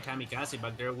looking for a Kamikaze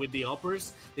back there with the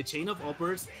uppers, the chain of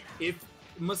uppers. If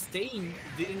Mustaine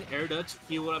didn't air dodge,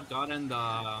 he would have gotten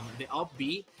the up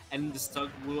B, and the stock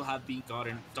will have been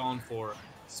gotten done for.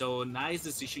 So nice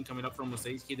decision coming up from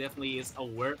Mustaine. He definitely is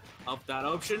aware of that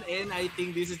option, and I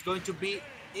think this is going to be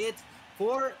it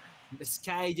for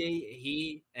SkyJ.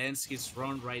 He ends his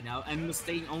run right now, and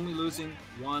Mustaine only losing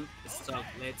 1 stock.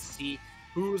 Let's see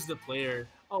who's the player.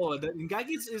 Oh, Gackt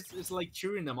is like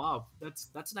cheering them up. That's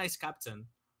a nice captain.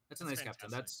 That's a nice captain.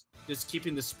 That's just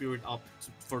keeping the spirit up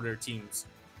for their teams.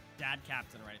 Dad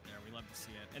captain right there. We love to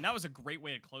see it. And that was a great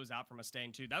way to close out for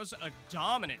Mustaine, too. That was a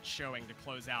dominant showing to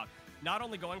close out. Not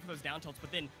only going for those down tilts,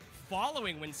 but then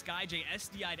following when SkyJ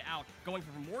SDI'd out, going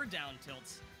for more down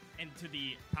tilts into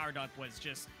the power dunk was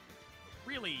just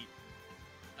really...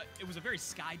 it was a very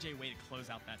SkyJ way to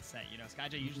close out that set. You know,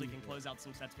 SkyJ usually can close out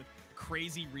some sets with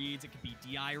crazy reads. It could be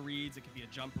DI reads. It could be a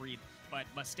jump read. But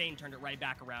Mustaine turned it right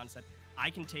back around and said,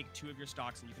 I can take 2 of your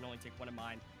stocks and you can only take 1 of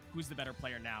mine. Who's the better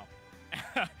player now?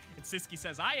 And sisqui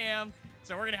says, I am.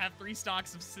 So we're going to have 3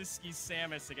 stocks of sisqi's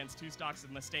Samus against 2 stocks of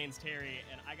Mustaine's Terry.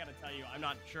 And I got to tell you, I'm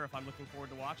not sure if I'm looking forward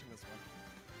to watching this one.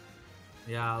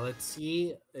 Yeah, let's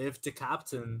see if the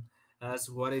captain has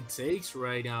what it takes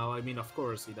right now. I mean, of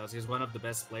course he does. He's one of the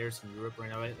best players in Europe right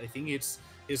now. I think it's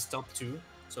his top 2.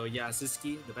 So yeah,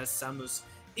 sisqui, the best Samus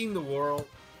in the world,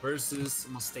 versus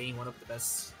Mustaine, one of the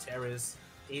best Terrors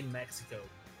in Mexico.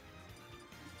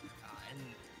 And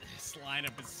this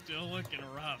lineup is still looking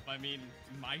rough. I mean,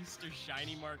 Meister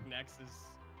Shiny Mark Nexus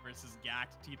versus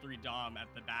Gackt T3 Dom at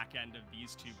the back end of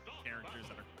these 2 characters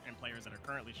that are and players that are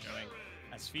currently showing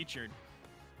as featured.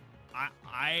 I'm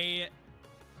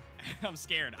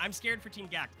scared. I'm scared for Team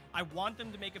Gackt. I want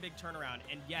them to make a big turnaround.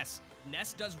 And yes,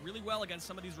 Ness does really well against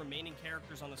some of these remaining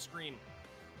characters on the screen.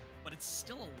 But it's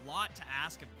still a lot to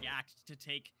ask of Gackt to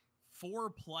take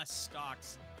 4+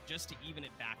 stocks just to even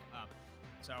it back up.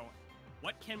 So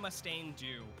what can Mustaine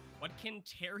do? What can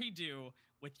Terry do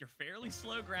with your fairly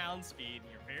slow ground speed,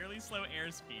 your fairly slow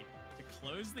airspeed, to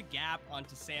close the gap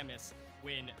onto Samus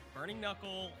when Burning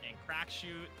Knuckle and Crack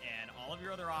Shoot and all of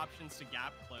your other options to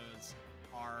gap close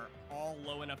are all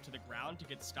low enough to the ground to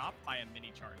get stopped by a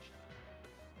mini charge?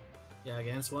 Yeah,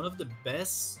 against one of the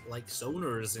best like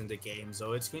zoners in the game,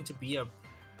 so it's going to be a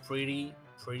pretty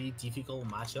difficult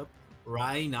matchup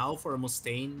right now for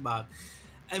Mustaine. But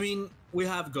I mean, we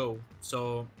have Go,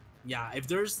 so yeah, if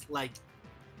there's like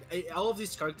all of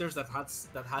these characters that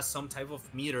has some type of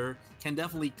meter can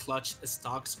definitely clutch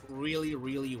stocks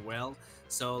really well.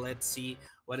 So let's see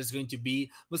what is going to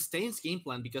be Mustaine's game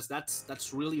plan, because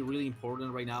that's really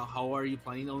important right now. How are you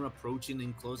planning on approaching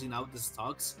and closing out the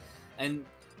stocks? And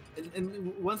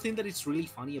one thing that is really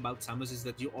funny about Samus is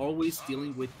that you're always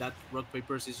dealing with that rock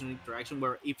paper scissors interaction,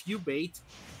 where if you bait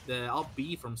the up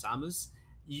B from Samus,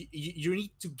 you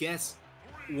need to guess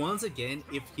once again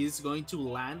if he's going to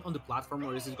land on the platform,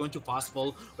 or is it going to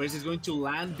possible, or is it going to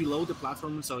land below the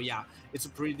platform. So yeah, it's a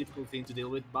pretty difficult thing to deal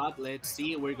with. But let's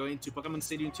see, we're going to Pokemon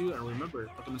Stadium 2, and remember,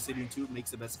 Pokemon Stadium 2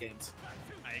 makes the best games.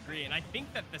 I I agree, and I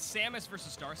think that the Samus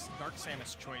versus Dark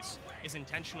Samus choice is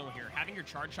intentional here. Having your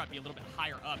charge shot be a little bit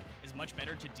higher up is much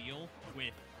better to deal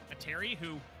with a Terry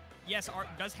who, yes,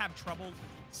 does have trouble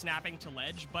snapping to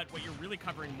ledge, but what you're really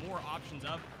covering more options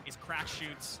of is crack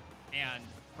shoots and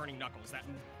burning knuckles. That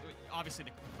obviously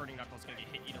the burning knuckle is going to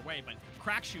get hit either way, but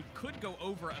crack shoot could go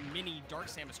over a mini Dark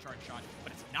Samus charge shot,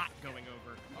 but it's not going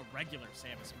over a regular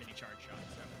Samus mini charge shot.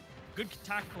 So good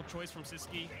tactical choice from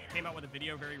sisqui. Came out with a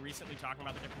video very recently talking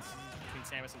about the differences between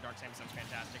Samus and Dark Samus. That was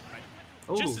fantastic.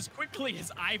 But just as quickly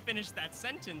as I finished that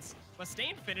sentence,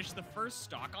 Mustaine finished the first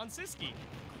stock on sisqui.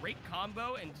 Great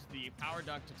combo and the power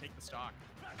dunk to take the stock.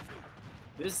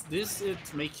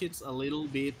 It makes it a little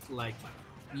bit like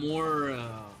more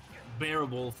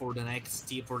bearable for the next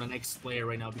team, for the next player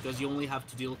right now, because you only have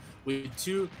to deal with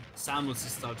 2 Samus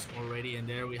stocks already, and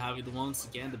there we have it once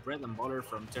again, the bread and butter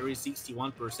from Terry,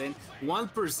 61%,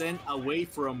 1% away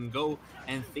from go,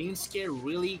 and things can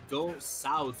really go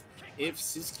south if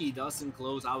sisqui doesn't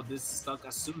close out this stock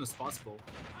as soon as possible.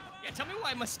 Yeah, tell me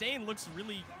why Mustaine looks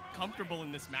really comfortable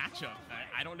in this matchup.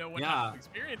 I don't know what type of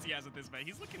experience he has with this, but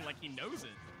he's looking like he knows it.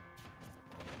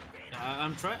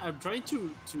 I'm trying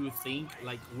to think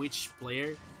like which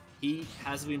player he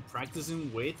has been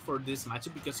practicing with for this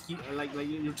matchup, because he like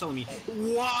you're telling me,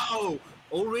 wow,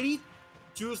 already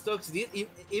 2 stocks.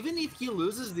 Even if he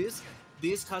loses this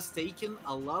has taken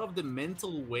a lot of the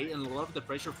mental weight and a lot of the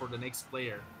pressure for the next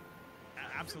player.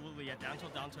 Absolutely, yeah. Down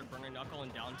tilt, burning knuckle,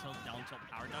 and down tilt,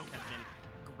 power dunk have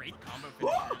been great combo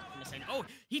finishers. Oh,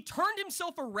 he turned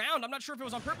himself around. I'm not sure if it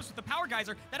was on purpose with the power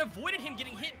geyser that avoided him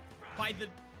getting hit by the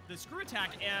screw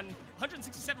attack, and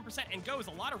 167% and go is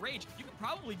a lot of rage. You could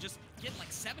probably just get like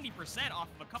 70% off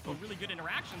of a couple of really good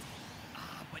interactions,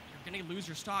 but you're gonna lose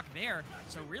your stock there.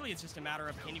 So really it's just a matter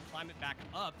of, can you climb it back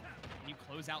up and you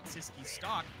close out sisqi's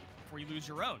stock before you lose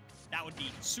your own. That would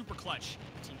be super clutch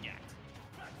for Team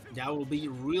Gackt. That will be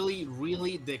really,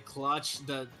 really the clutch,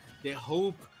 the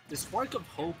hope, the spark of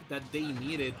hope that they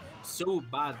needed so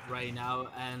bad right now,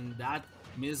 and that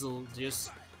missile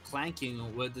just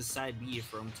clanking with the side B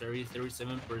from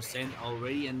 37%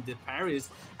 already, and the Paris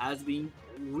has been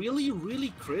really,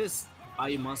 really crisp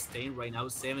by Mustaine right now,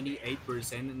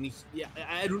 78%. And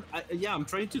I'm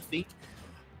trying to think,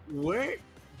 where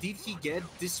did he get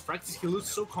this practice? He looks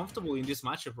so comfortable in this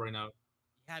matchup right now.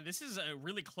 Yeah, this is a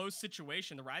really close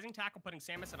situation. The rising tackle putting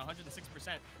Samus at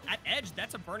 106%. At edge,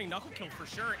 that's a burning knuckle kill for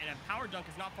sure, and a power dunk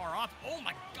is not far off. Oh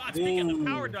my god, speaking of the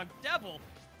power dunk, Devil.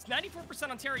 It's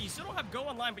 94% on Terry. You still don't have go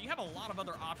online, but you have a lot of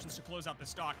other options to close out the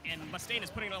stock, and Mustaine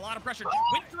is putting a lot of pressure.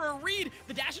 Went through a read.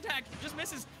 The dash attack just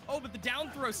misses. Oh, but the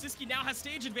down throw. sisqui now has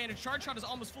stage advantage. Charge shot is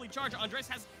almost fully charged.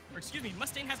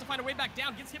 Mustaine has to find a way back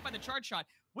down. Gets hit by the charge shot.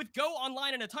 With go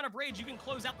online and a ton of rage, you can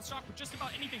close out the stock with just about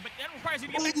anything, but that requires you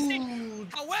to get back to stage.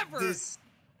 However,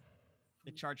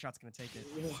 the charge shot's going to take it.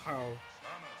 Wow.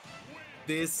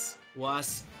 This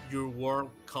was your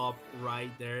World Cup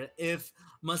right there. If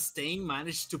Mustaine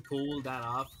managed to pull that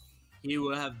off, he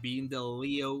would have been the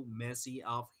Leo Messi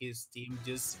of his team,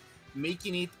 just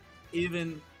making it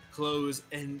even close.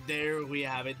 And there we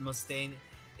have it. Mustaine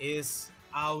is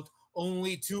out.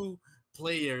 Only 2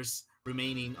 players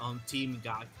remaining on Team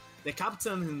Gackt. The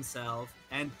captain himself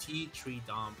and T3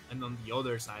 Dom. And on the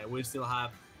other side, we still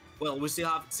have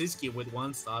sisqui with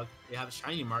 1 stock. We have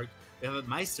Shiny Mark. We have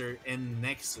Meister and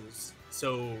Nexus.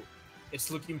 So it's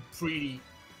looking pretty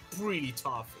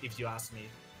tough, if you ask me.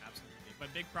 Absolutely.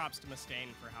 But big props to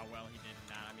Mustaine for how well he did in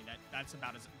that. I mean, that's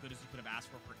about as good as you could have asked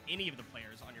for any of the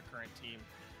players on your current team,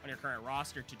 on your current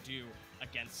roster to do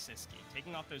against sisqui.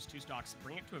 Taking off those 2 stocks,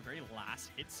 bring it to a very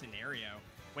last hit scenario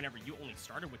whenever you only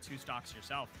started with 2 stocks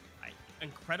yourself.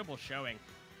 Incredible showing.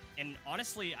 And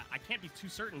honestly, I can't be too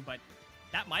certain, but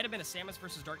that might have been a Samus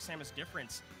versus Dark Samus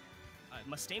difference.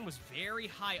 Mustaine was very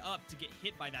high up to get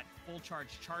hit by that full charge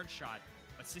shot,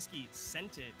 but sisqui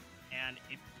sent it, and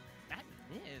if that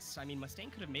missed, I mean, Mustaine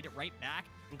could have made it right back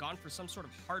and gone for some sort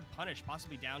of hard punish,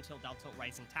 possibly down tilt,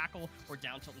 rising tackle, or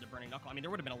down tilt into burning knuckle. I mean, there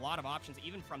would have been a lot of options,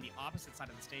 even from the opposite side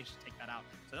of the stage, to take that out.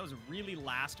 So that was a really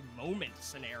last moment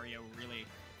scenario, really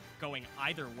going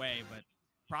either way, but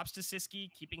props to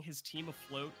sisqui, keeping his team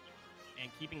afloat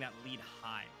and keeping that lead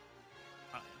high.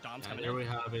 Dom's coming in. There we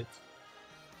have it.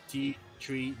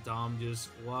 T3 Dom just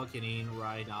walking in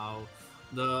right now.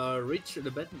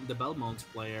 The Belmont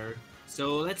player.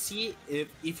 So let's see if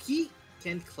he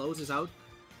can close this out.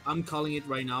 I'm calling it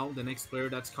right now. The next player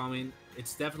that's coming,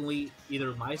 it's definitely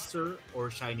either Meister or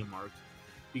Shiny Mark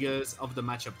because of the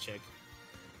matchup check.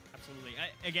 Absolutely.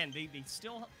 Again, they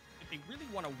still, if they really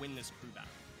want to win this crew battle,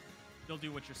 they'll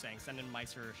do what you're saying, send in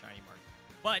Meister or Shiny Mark.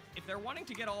 But if they're wanting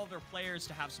to get all of their players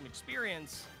to have some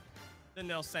experience, then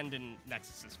they'll send in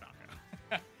Nexus's Falco.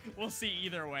 We'll see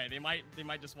either way. They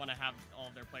might just want to have all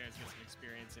of their players get some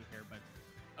experience in here, but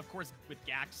of course with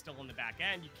Gackt still in the back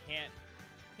end, you can't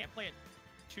play it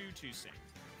too safe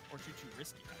or too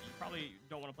risky. You probably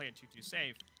don't want to play it too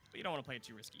safe, but you don't want to play it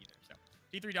too risky either. So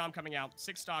D3 Dom coming out,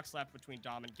 6 stocks left between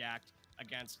Dom and Gackt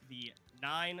against the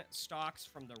 9 stocks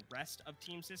from the rest of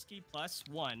Team sisqui plus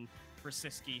 1 for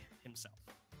sisqui himself.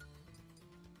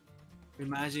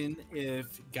 Imagine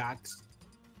if Gackt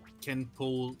can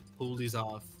pull this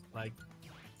off. Like,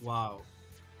 wow.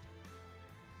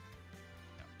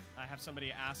 I have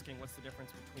somebody asking what's the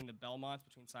difference between the Belmonts,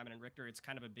 between Simon and Richter. It's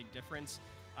kind of a big difference.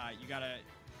 You gotta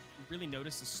really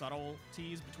notice the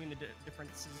subtleties between the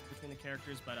differences between the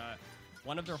characters, but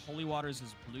one of their holy waters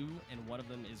is blue and one of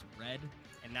them is red,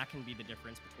 and that can be the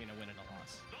difference between a win and a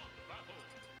loss.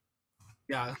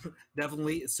 Yeah,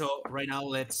 definitely. So right now,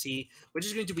 let's see which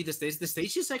is going to be the stage. The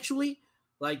stage is actually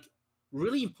like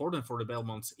really important for the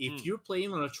Belmonts. If you're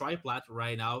playing on a triplat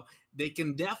right now, they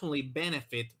can definitely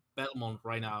benefit Belmont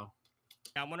right now.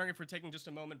 Yeah, I'm wondering if we're taking just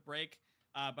a moment break,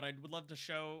 but I would love to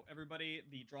show everybody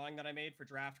the drawing that I made for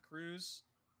Draft Cruise.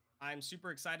 I'm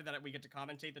super excited that we get to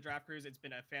commentate the Draft Cruise. It's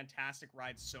been a fantastic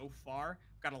ride so far.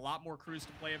 Got a lot more crews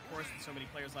to play, of course, with so many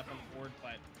players left on the board,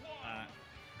 but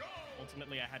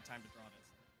ultimately I had time to draw this.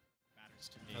 It matters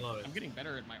to me. I love it. I'm getting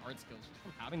better at my art skills just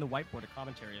from having the whiteboard at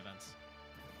commentary events.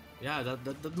 Yeah,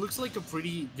 that looks like a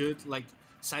pretty good like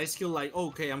side skill. Like,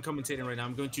 okay, I'm commentating right now.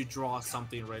 I'm going to draw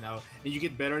something right now, and you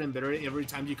get better and better every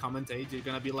time you commentate. You're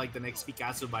gonna be like the next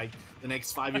Picasso by the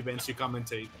next 5 events you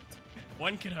commentate.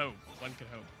 One could hope. One could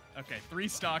hope. Okay, 3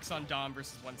 stocks on Dom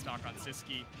versus 1 stock on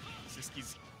sisqui.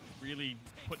 Sisqi's really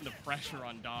putting the pressure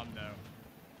on Dom, though.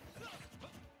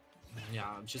 Yeah,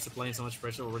 I'm just applying so much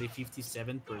pressure already,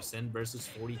 57% versus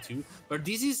 42. But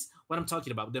this is what I'm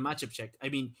talking about, the matchup check. I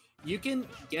mean, you can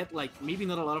get like, maybe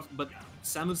not a lot of, but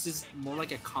Samus is more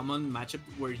like a common matchup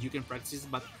where you can practice,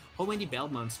 but how many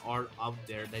Belmonts are out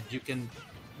there that you can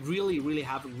really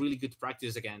have really good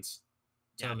practice against?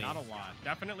 Yeah, not a lot.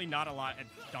 Definitely not a lot at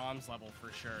Dom's level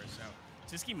for sure. So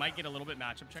sisqui might get a little bit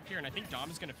matchup check here, and I think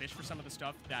Dom is going to fish for some of the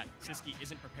stuff that sisqui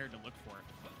isn't prepared to look for.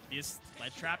 This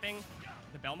ledge trapping,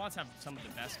 the Belmonts have some of the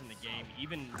best in the game,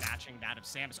 even matching that of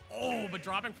Samus. Oh, but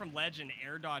dropping from ledge and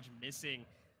air dodge missing.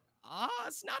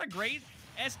 It's not a great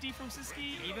SD from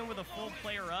sisqui, even with a full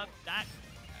player up. That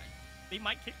they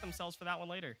might kick themselves for that one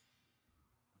later.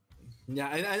 Yeah,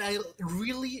 I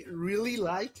really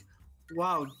like,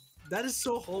 wow, that is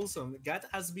so wholesome. Gackt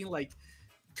has been like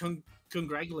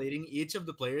congratulating each of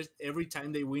the players every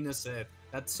time they win a set.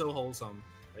 That's so wholesome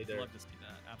right there. Love to see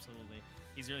that, absolutely.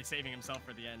 He's really saving himself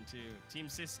for the end too. Team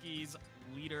sisqi's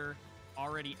leader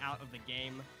already out of the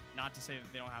game. Not to say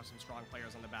that they don't have some strong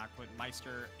players on the back foot.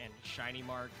 Meister and Shiny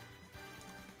Mark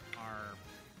are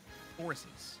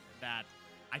forces that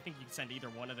I think you can send either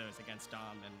one of those against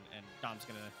Dom, and Dom's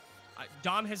gonna.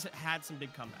 Dom has had some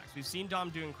big comebacks. We've seen Dom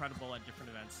do incredible at different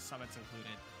events, summits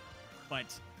included.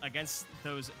 But against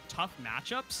those tough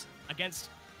matchups, against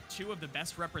 2 of the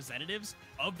best representatives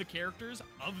of the characters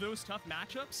of those tough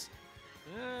matchups,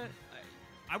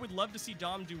 I would love to see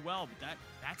Dom do well, but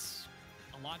that's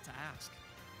a lot to ask.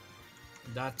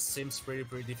 That seems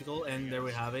pretty difficult, and there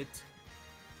we have it.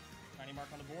 Shiny Mark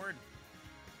on the board.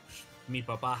 Mi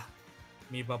papá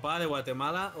de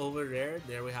Guatemala over there.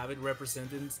 There we have it,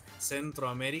 representing Centro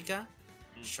America.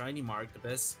 Shiny Mark, the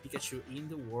best Pikachu in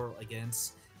the world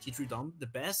against D3 Dom, the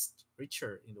best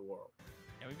Richard in the world.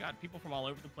 Yeah, we've got people from all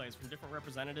over the place, from different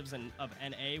representatives of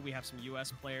NA. We have some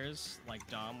US players like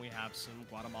Dom. We have some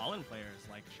Guatemalan players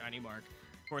like Shiny Mark.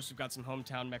 Of course, we've got some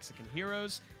hometown Mexican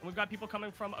heroes. And we've got people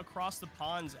coming from across the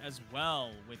ponds as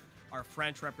well, with our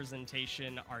French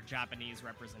representation, our Japanese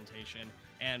representation,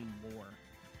 and more.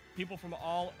 People from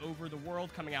all over the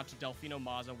world coming out to Delfino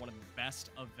Maza, one of the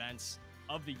best events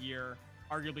of the year,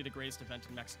 arguably the greatest event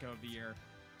in Mexico of the year.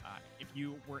 If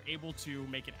you were able to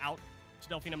make it out to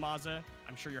Delfino Maza,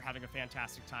 I'm sure you're having a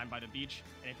fantastic time by the beach.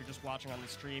 And if you're just watching on the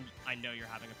stream, I know you're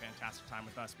having a fantastic time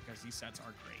with us because these sets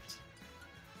are great.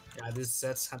 Yeah, this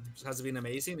set has been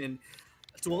amazing. And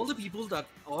to all the people that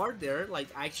are there, like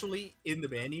actually in the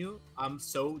venue, I'm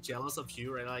so jealous of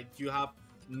you, right? Like you have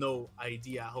no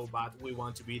idea how bad we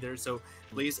want to be there. So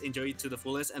please enjoy it to the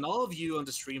fullest. And all of you on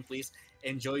the stream, please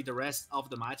enjoy the rest of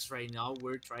the match right now.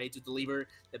 We're trying to deliver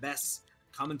the best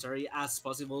commentary as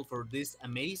possible for this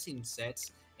amazing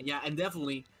sets. And yeah, and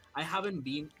definitely, I haven't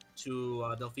been to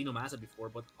Delfino Maza before,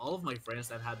 but all of my friends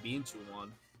that have been to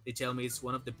one, they tell me it's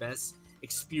one of the best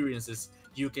experiences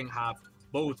you can have,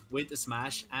 both with the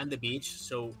Smash and the beach.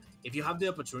 So if you have the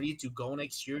opportunity to go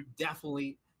next year,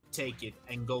 definitely take it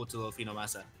and go to Delfino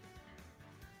Maza.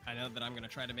 I know that I'm going to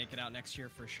try to make it out next year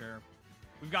for sure.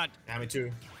 We've got Yeah, me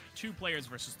too. 2 players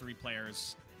versus 3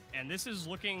 players, and this is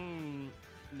looking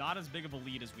not as big of a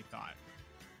lead as we thought.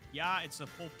 Yeah, it's a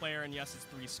full player, and yes, it's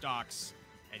 3 stocks,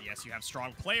 and yes, you have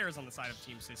strong players on the side of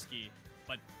Team sisqui,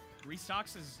 but 3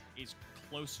 stocks is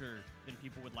closer than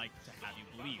people would like to have you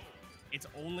believe. It's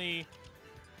only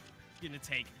going to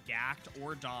take Gackt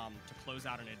or Dom to close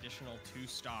out an additional 2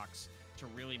 stocks to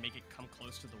really make it come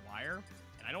close to the wire,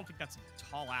 and I don't think that's a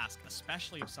tall ask,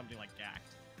 especially of somebody like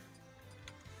Gackt.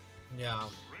 Yeah,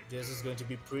 this is going to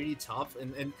be pretty tough,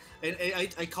 and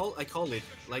I call it,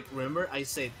 like, remember I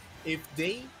said if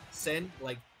they send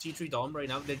like T3 Dom right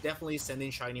now, they're definitely sending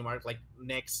Shiny Mark like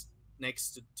next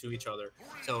to each other.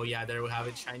 So yeah, there we have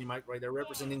it, Shiny Mark right there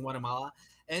representing Guatemala.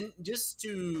 And just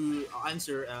to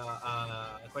answer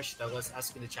a question that was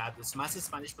asked in the chat, is Maza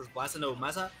Spanish for Plaza? No,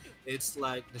 Maza, it's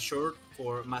like the short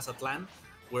for Mazatlan,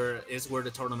 where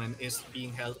the tournament is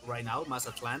being held right now.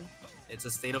 Mazatlan, it's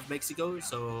a state of Mexico.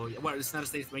 So well, it's not a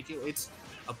state of Mexico, it's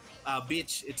a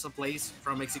beach, it's a place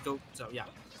from Mexico. So yeah,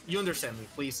 you understand me,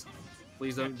 please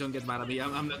don't get mad at me.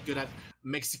 I'm not good at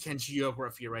Mexican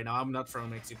geography right now. I'm not from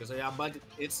Mexico, so yeah, but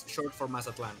it's short for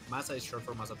Mazatlan. Maza is short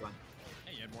for Mazatlan.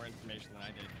 Hey, you had more information than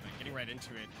I did, but getting right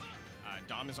into it,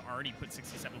 Dom has already put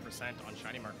 67% on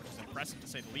Shiny Mark, which is impressive to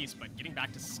say the least, but getting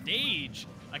back to stage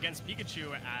against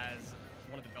Pikachu as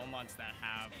one of the Belmonts that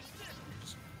have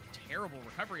just terrible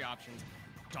recovery options,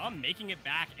 Dom making it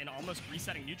back and almost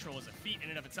resetting neutral is a feat in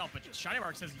and of itself, but Shiny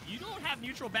Mark says, you don't have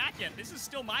neutral back yet. This is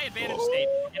still my advantage state,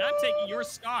 and I'm taking your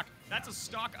stock. That's a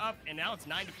stock up, and now it's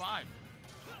 9-5.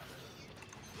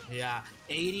 Yeah,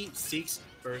 86%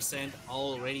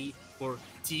 already for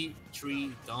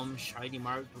T3 Dom Shiny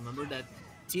Mark. Remember that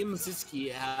Team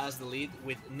sisqui has the lead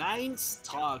with 9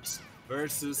 stocks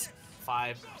versus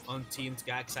 5 on Team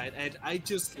Gackt side, and I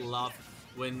just love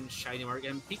when Shiny Mark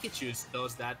and Pikachu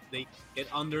does that. They get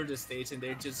under the stage and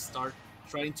they just start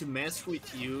trying to mess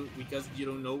with you because you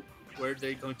don't know where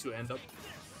they're going to end up.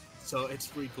 So it's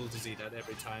pretty cool to see that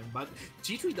every time. But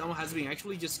T3 Dom has been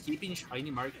actually just keeping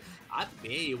Shiny Mark at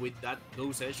bay with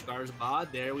those edge guards.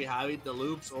 But there we have it, the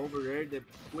loops over there, the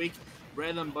quick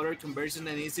bread and butter conversion,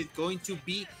 and is it going to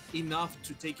be enough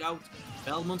to take out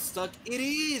Belmont Stuck? It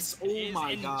is! Oh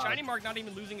my god. Shiny Mark not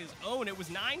even losing his own. It was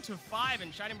 9-5,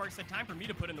 and Shiny Mark said, time for me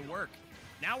to put in the work.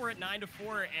 Now we're at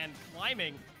 9-4 and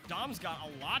climbing. Dom's got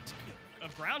a lot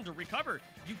of ground to recover.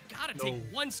 You gotta take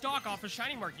 1 stock off of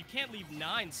Shiny Mark. You can't leave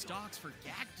 9 stocks for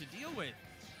Gackt to deal with.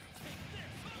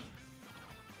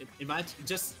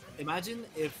 Imagine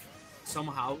if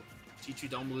somehow T3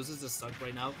 Dom loses the stock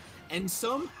right now, and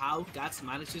somehow Gackt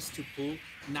manages to pull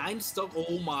 9 stock.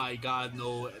 Oh my god,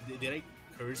 no. Did I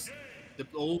curse?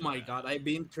 Oh my god, I've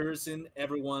been cursing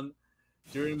everyone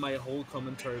during my whole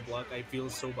commentary block. I feel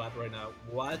so bad right now.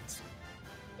 What?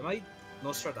 Am I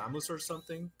Nostradamus or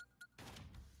something?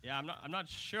 Yeah, I'm not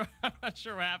sure. I'm not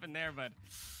sure what happened there, but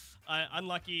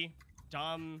unlucky.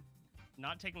 Dom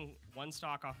not taking 1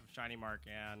 stock off of Shiny Mark,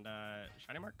 and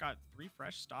Shiny Mark got 3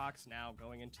 fresh stocks now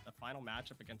going into the final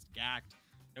matchup against Gackt.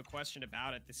 No question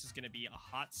about it. This is going to be a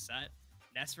hot set.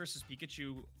 Ness versus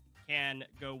Pikachu can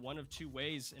go one of 2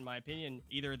 ways, in my opinion.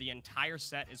 Either the entire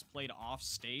set is played off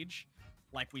stage,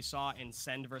 like we saw in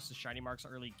Send versus Shiny Mark's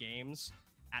early games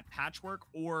at Patchwork,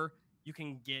 or you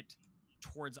can get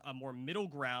towards a more middle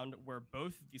ground where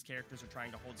both of these characters are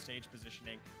trying to hold stage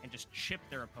positioning and just chip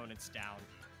their opponents down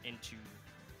into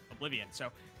oblivion. So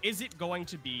is it going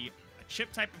to be a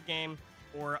chip type of game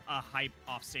or a hype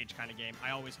off stage kind of game?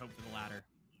 I always hope for the latter.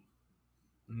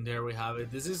 There we have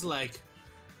it. This is like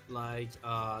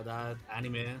that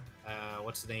anime,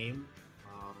 what's the name?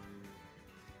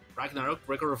 Ragnarok,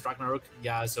 Record of Ragnarok.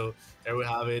 Yeah, so there we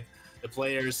have it. The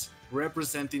players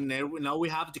representing there. Now we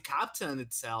have the captain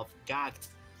itself, Gackt,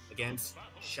 against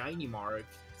Shiny Mark.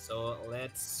 So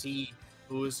let's see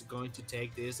who's going to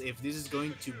take this. If this is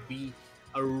going to be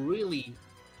a really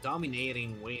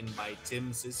dominating win by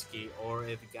Team sisqui, or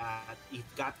if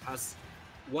Gackt has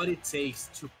what it takes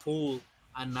to pull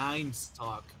a 9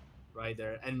 stock right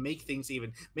there and make things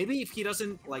even. Maybe if he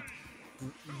doesn't like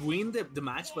win the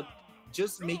match, but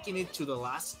just making it to the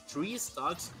last 3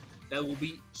 stocks, that will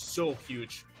be so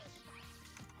huge.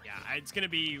 Yeah, it's going to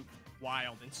be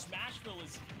wild. And Smashville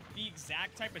is the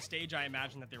exact type of stage I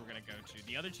imagine that they were going to go to.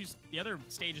 The other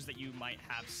stages that you might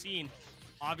have seen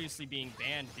obviously being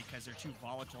banned because they're too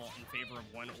volatile in favor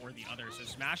of one or the other. So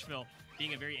Smashville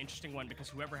being a very interesting one because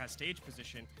whoever has stage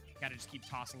position got to just keep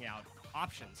tossing out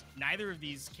options. Neither of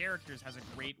these characters has a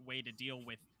great way to deal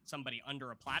with somebody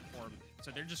under a platform,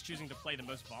 so they're just choosing to play the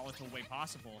most volatile way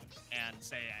possible and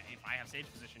say, if I have stage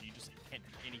position, you just can't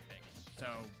do anything. So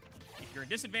if you're in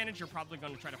disadvantage, you're probably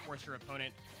going to try to force your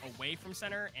opponent away from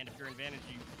center, and if you're in advantage,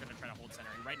 you're going to try to hold center.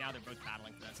 And right now, they're both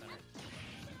battling for that center.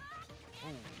 Oh,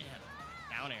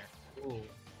 yeah. Down air. Oh.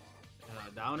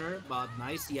 Downer, but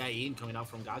nice DI in coming out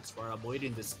from Gackt for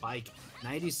avoiding the spike.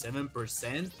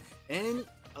 97%, and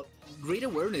great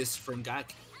awareness from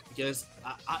Gackt, because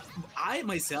I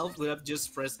myself would have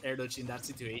just pressed air dodge in that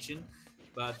situation.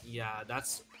 But yeah,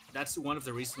 that's one of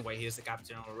the reasons why he is the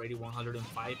captain already.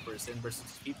 105% versus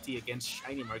 50 against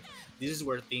Shiny Mark. This is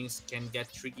where things can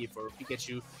get tricky for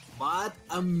Pikachu, but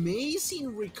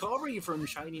amazing recovery from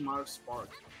Shiny Mark's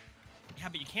Spark. Yeah,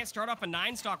 but you can't start off a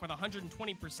 9-stock with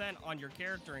 120% on your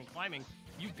character and climbing.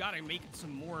 You've got to make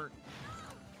some more,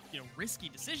 risky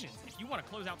decisions. If you want to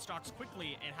close out stocks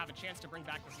quickly and have a chance to bring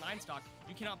back this 9-stock,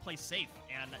 you cannot play safe.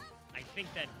 And I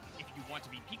think that if you want to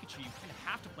be Pikachu, you kind of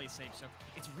have to play safe. So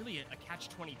it's really a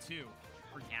catch-22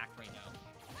 for Gackt right now.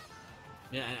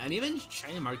 Yeah, and even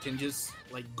Shiny Mark can just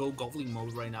go gobbling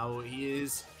mode right now.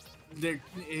 His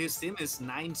team is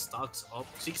 9 stocks up,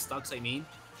 6 stocks I mean.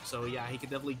 So yeah, he can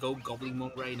definitely go gobbling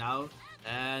mode right now.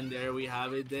 And there we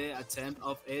have it, the attempt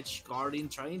of Edge guarding,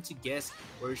 trying to guess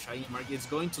where Shiny Mark is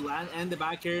going to land. And the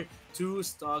backer, 2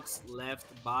 stocks left,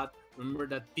 but remember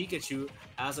that Pikachu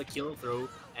has a kill throw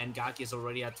and Gackt is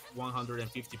already at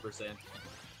 150%.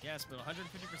 Yes, but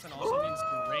 150% also means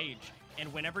Rage.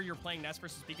 And whenever you're playing Ness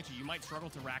versus Pikachu, you might struggle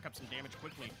to rack up some damage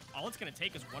quickly. All it's going to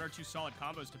take is 1 or 2 solid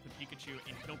combos to put Pikachu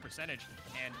in kill percentage.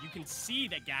 And you can see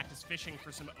that Gackt is fishing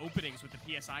for some openings with the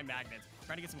PSI magnets,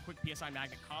 trying to get some quick PSI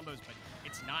magnet combos, but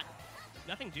it's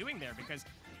nothing doing there, because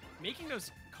making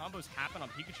those combos happen on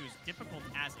Pikachu is difficult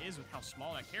as is with how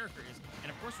small that character is.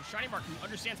 And of course, with Shiny Mark, who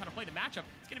understands how to play the matchup,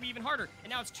 it's going to be even harder.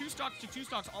 And now it's 2 stocks to 2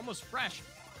 stocks, almost fresh.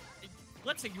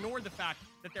 Let's ignore the fact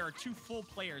that there are 2 full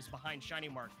players behind Shiny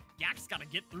Mark. Gackt's got to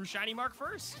get through Shiny Mark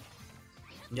first.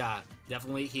 Yeah,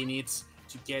 definitely he needs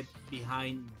to get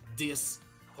behind this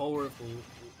powerful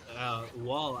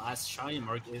wall as Shiny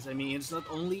Mark is. I mean, it's not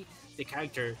only the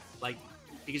character, Pikachu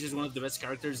is one of the best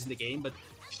characters in the game, but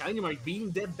Shiny Mark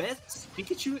being the best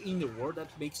Pikachu in the world, that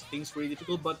makes things very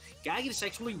difficult. But Gackt is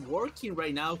actually working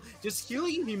right now, just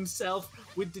healing himself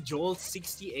with the Jolt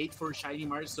 68 for Shiny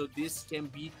Mark, so this can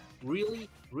be really,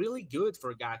 really good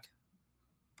for Gackt.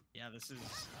 Yeah, this is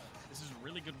a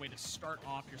really good way to start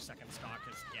off your second stock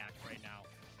as Gackt right now.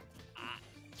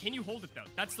 Can you hold it, though?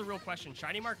 That's the real question.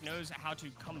 Shiny Mark knows how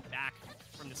to come back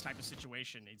from this type of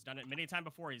situation. He's done it many times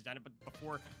before. He's done it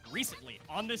before recently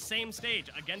on this same stage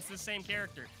against the same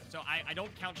character. So I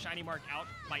don't count Shiny Mark out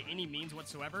by any means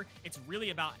whatsoever. It's really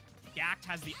about Gackt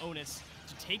has the onus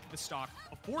to take the stock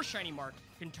before Shiny Mark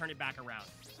can turn it back around.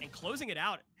 And closing it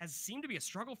out has seemed to be a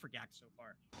struggle for Gackt so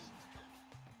far.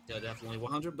 Yeah, definitely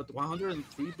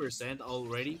 103%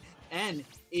 already. And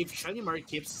if Shiny Mark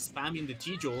keeps spamming the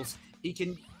T-Jolts, he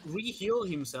can re-heal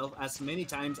himself as many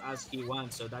times as he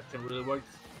wants. So that can really work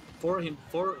for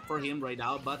him right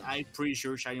now. But I'm pretty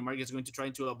sure Shiny Mark is going to try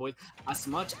to avoid as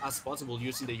much as possible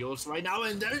using the Jolts right now.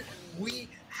 And there we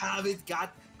have it. Gackt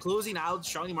closing out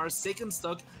Shiny Mark's second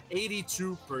stock,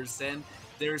 82%.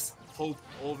 There's hope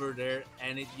over there,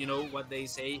 and you know what they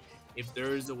say: if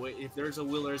there's a way, if there's a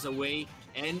will, there's a way.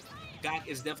 And Gackt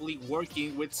is definitely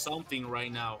working with something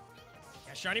right now.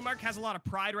 Yeah, Shiny Mark has a lot of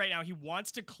pride right now. He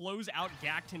wants to close out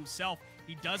Gackt himself.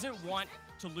 He doesn't want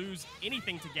to lose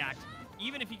anything to Gackt.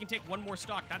 Even if he can take one more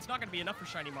stock, that's not going to be enough for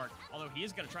Shiny Mark, although he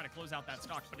is going to try to close out that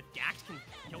stock. But if Gackt can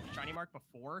kill Shiny Mark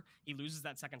before he loses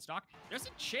that second stock, there's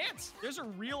a chance. There's a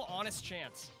real honest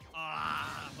chance.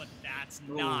 But that's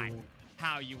not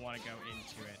how you want to go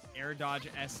into it. Air dodge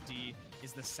SD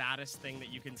is the saddest thing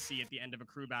that you can see at the end of a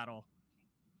crew battle.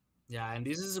 Yeah, and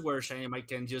this is where Shiny Mark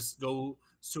can just go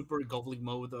super gobbling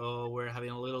mode. We're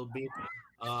having a little bit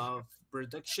of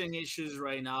production issues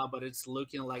right now, but it's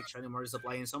looking like Shiny Mark is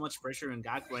applying so much pressure on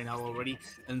Gackt right now already,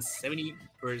 and 70%.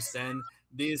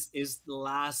 This is the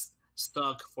last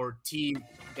stock for Team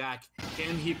Gackt.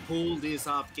 Can he pull this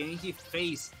off? Can he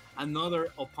face another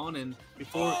opponent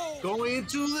before going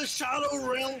into the Shadow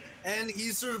Realm? And he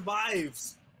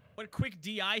survives. What quick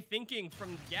DI thinking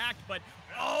from Gackt, but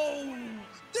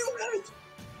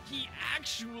he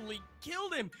actually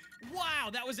killed him. Wow,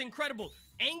 that was incredible.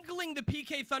 Angling the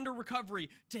PK Thunder recovery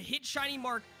to hit Shiny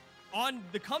Mark on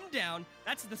the come down.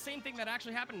 That's the same thing that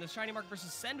actually happened in the Shiny Mark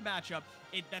versus Send matchup.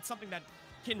 That's something that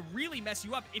can really mess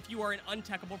you up if you are in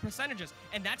untechable percentages.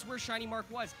 And that's where Shiny Mark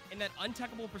was, in that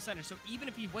untechable percentage. So even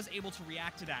if he was able to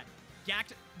react to that,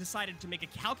 Gackt decided to make a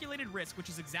calculated risk, which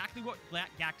is exactly what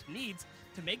Gackt needs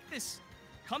to make this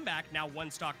comeback. Now 1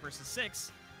 stock versus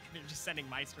 6. They're just sending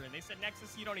Meister, and they said,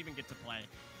 Nexus, you don't even get to play.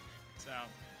 So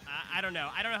I don't know.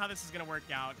 I don't know how this is gonna work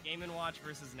out. Game and Watch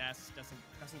versus Nest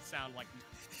doesn't sound like,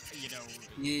 you know.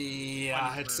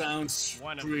 Yeah, it sounds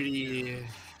one of pretty.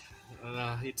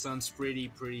 It sounds pretty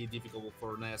difficult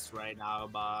for Nest right now.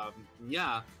 But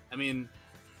yeah, I mean,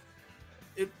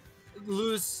 it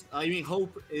lose. I mean,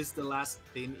 hope is the last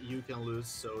thing you can lose.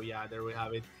 So yeah, there we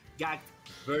have it. Gackt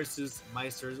versus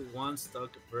Meisters. One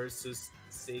stock versus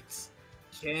 6.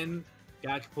 Can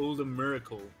Gackt pull the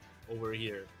miracle over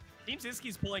here? Team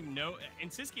sisqi's pulling no,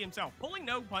 and sisqui himself pulling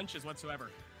no punches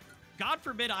whatsoever. God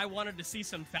forbid I wanted to see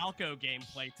some Falco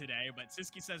gameplay today, but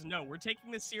sisqui says no, we're taking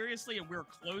this seriously and we're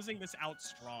closing this out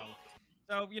strong.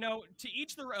 So, you know, to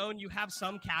each their own. You have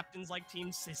some captains like Team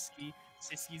sisqui.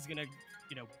 Sisqi's gonna,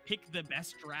 you know, pick the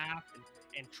best draft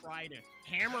and try to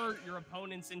hammer your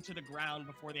opponents into the ground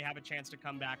before they have a chance to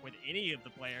come back with any of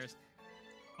the players.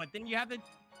 But then you have the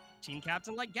team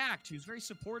captain like Gackt, who's very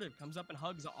supportive, comes up and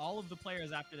hugs all of the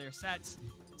players after their sets,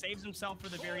 saves himself for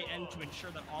the very end to ensure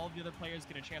that all of the other players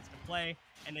get a chance to play,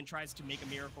 and then tries to make a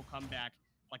miracle comeback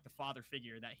like the father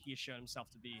figure that he has shown himself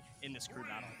to be in this crew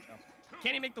battle. So,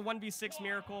 can he make the 1v6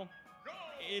 miracle?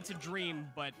 It's a dream,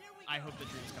 but I hope the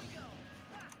dreams come true.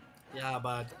 Yeah,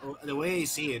 but the way I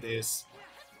see it is,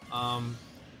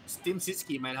 Team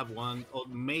sisqui might have won or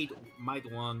might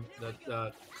won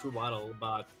the crew battle,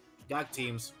 but Gackt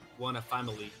teams won a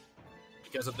family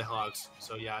because of the hogs.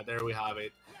 So yeah, there we have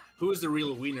it. Who is the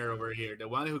real winner over here? The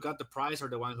one who got the prize or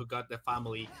the one who got the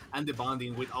family and the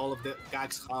bonding with all of the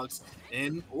Gackt's hogs?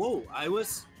 And whoa, I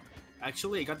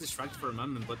got distracted for a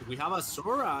moment, but we have a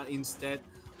Sora instead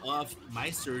of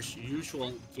Meister's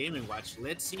usual gaming watch.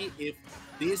 Let's see if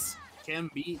this can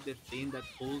be the thing that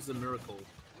pulls the miracle.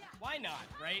 Why not,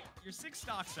 right? You're 6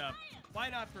 stocks up. Why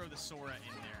not throw the Sora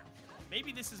in there?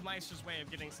 Maybe this is Meister's way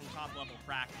of getting some top-level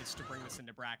practice to bring this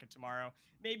into bracket tomorrow.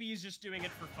 Maybe he's just doing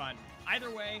it for fun. Either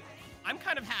way, I'm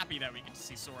kind of happy that we get to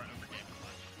see Sora over Game of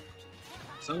Watch.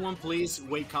 Someone please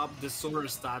wake up the Sora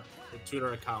Stat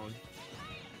Twitter account,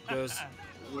 because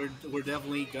we're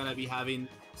definitely gonna be having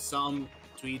some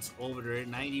tweets over there.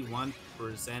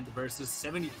 91% versus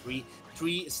 73,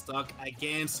 3 stock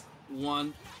against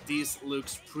 1. This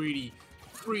looks pretty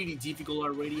difficult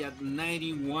already at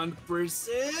 91%.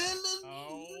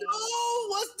 Oh.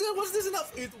 No, was this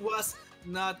enough? It was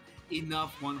not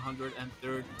enough.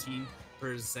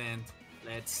 113%.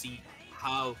 Let's see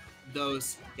how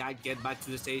those guys get back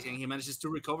to the stage, and he manages to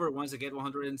recover once again.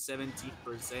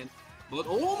 117%. But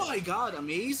oh my god,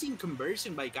 amazing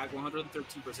conversion by Gackt,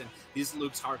 113%. This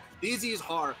looks hard. This is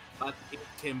hard, but it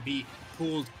can be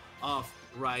pulled off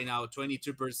right now.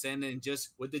 22%, and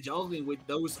just with the juggling with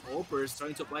those oppers,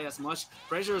 trying to apply as much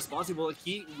pressure as possible.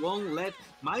 He won't let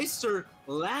Meister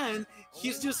land.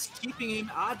 He's just keeping him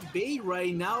at bay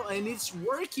right now, and it's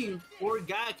working for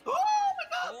Gackt. Oh my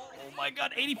god! Oh my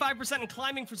god, 85% and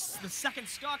climbing for the second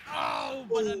stock. Oh,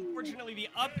 but unfortunately the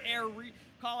up air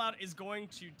call out is going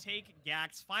to take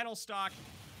Gackt's final stock.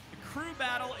 The crew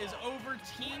battle is over.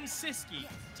 Team sisqui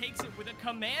takes it with a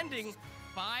commanding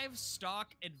 5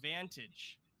 stock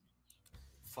advantage.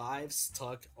 5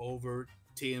 stock over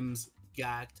Team's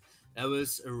Gackt. That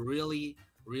was a really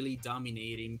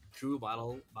dominating crew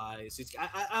battle by sisqui.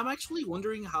 I'm actually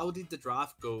wondering, how did the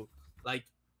draft go? Like,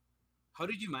 how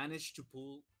did you manage to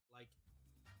pull like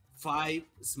 5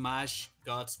 Smash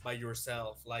Gods by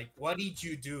yourself? Like, what did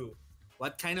you do?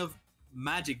 What kind of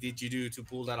magic did you do to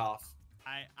pull that off?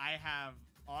 I have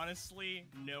honestly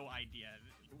no idea.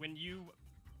 When you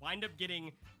wind up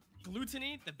getting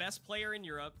Gluttony, the best player in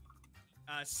Europe,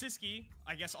 sisqui,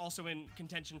 I guess also in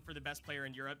contention for the best player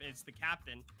in Europe, is the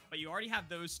captain, but you already have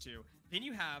those two. Then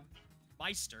you have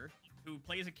Meister, who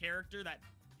plays a character that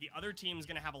the other team is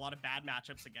going to have a lot of bad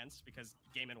matchups against because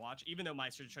Game & Watch, even though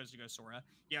Meister chose to go Sora.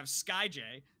 You have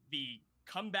SkyJ, the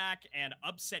comeback and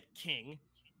upset king.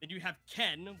 Then you have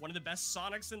Ken, one of the best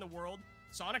Sonics in the world.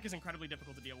 Sonic is incredibly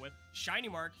difficult to deal with. Shiny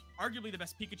Mark, arguably the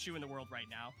best Pikachu in the world right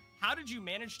now. How did you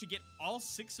manage to get all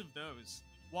 6 of those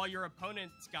while your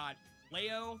opponent's got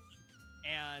Leo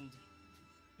and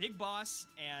Big Boss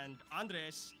and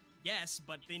Andres? Yes,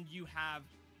 but then you have,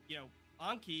 you know,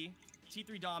 Anki,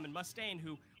 T3 Dom, and Mustaine,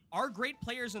 who are great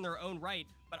players in their own right,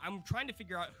 but I'm trying to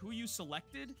figure out who you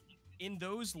selected in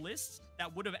those lists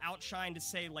that would have outshined,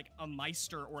 say, like a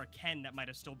Meister or a Ken that might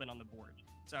have still been on the board.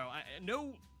 So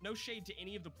no shade to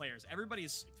any of the players. Everybody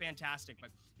is fantastic, but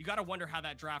you got to wonder how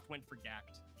that draft went for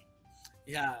Gackt.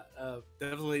 Yeah,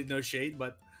 definitely no shade,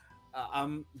 but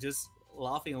I'm just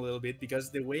laughing a little bit because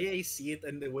the way I see it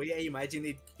and the way I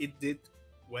imagine it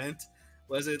went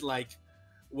was it like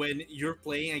when you're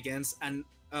playing against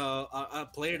a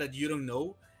player that you don't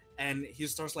know, and he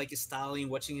starts like styling,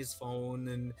 watching his phone,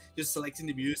 and just selecting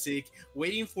the music,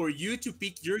 waiting for you to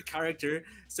pick your character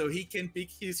so he can pick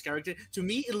his character. To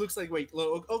me, it looks like, wait,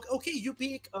 okay, you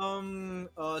pick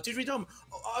Tidri Dom.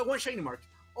 Oh, I want Shiny Mark.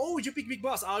 Oh, you pick Big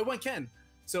Boss. I want Ken.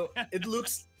 So it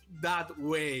looks that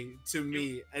way to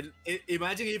me. And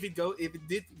imagine if it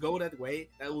did go that way,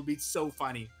 that would be so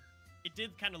funny. It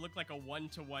did kind of look like a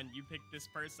one-to-one. You pick this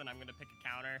person, I'm going to pick a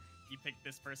counter. You pick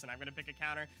this person, I'm going to pick a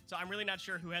counter. So I'm really not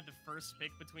sure who had the first pick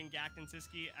between Gackt and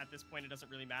sisqui. At this point, it doesn't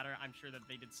really matter. I'm sure that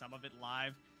they did some of it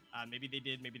live. Maybe they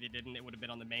did, maybe they didn't. It would have been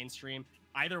on the mainstream.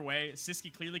 Either way,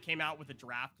 sisqui clearly came out with a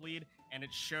draft lead, and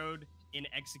it showed in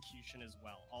execution as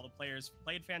well. All the players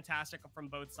played fantastic from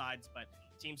both sides, but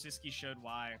Team sisqui showed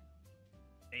why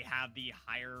they have the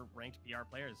higher ranked PR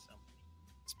players. So,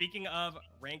 speaking of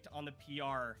ranked on the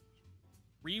PR,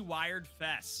 Rewired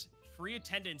Fest, free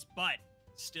attendance, but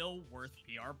still worth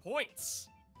PR points.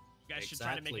 You guys should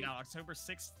try to make it out. October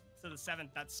 6th to the 7th,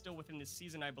 that's still within this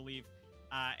season, I believe.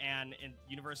 And in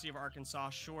University of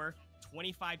Arkansas, sure,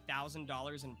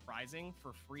 $25,000 in prizing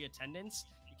for free attendance.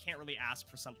 You can't really ask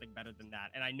for something better than that.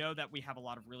 And I know that we have a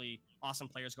lot of really awesome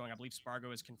players going. I believe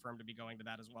Spargo is confirmed to be going to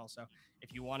that as well. So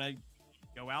if you want to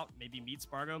go out, maybe meet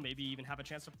Spargo, maybe even have a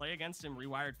chance to play against him,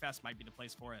 Rewired Fest might be the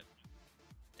place for it.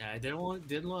 Yeah, they're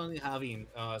only having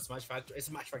Smash Factor.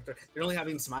 They're only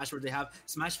having Smash, where they have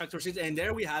Smash Factor seeds, and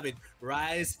there we have it,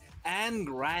 Rise and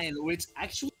Grind, which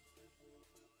actually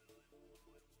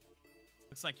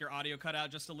looks like your audio cut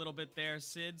out just a little bit there,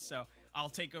 Sid. So I'll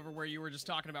take over where you were just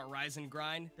talking about Rise and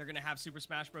Grind. They're gonna have Super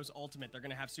Smash Bros. Ultimate. They're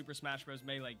gonna have Super Smash Bros.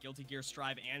 Melee, Guilty Gear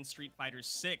Strive, and Street Fighter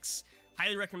 6.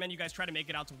 Highly recommend you guys try to make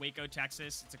it out to Waco,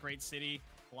 Texas. It's a great city.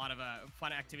 A lot of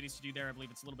fun activities to do there. I believe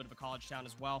it's a little bit of a college town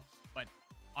as well. But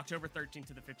October 13th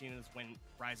to the 15th is when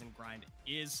Rise and Grind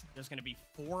is. There's going to be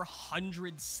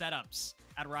 400 setups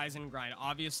at Rise and Grind.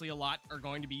 Obviously, a lot are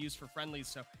going to be used for friendlies,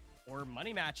 so or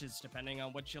money matches, depending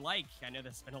on what you like. I know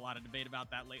there's been a lot of debate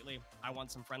about that lately. I want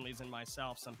some friendlies in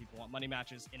myself. Some people want money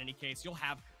matches. In any case, you'll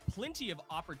have plenty of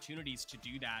opportunities to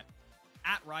do that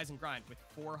at Rise and Grind with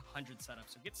 400 setups.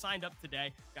 So get signed up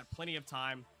today. Got plenty of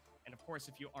time. And of course,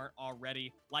 if you aren't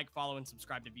already, like, follow, and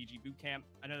subscribe to VGBootCamp.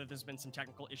 I know that there's been some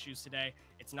technical issues today.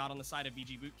 It's not on the side of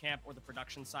VGBootCamp or the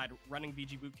production side running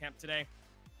VGBootCamp today.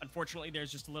 Unfortunately,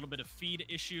 there's just a little bit of feed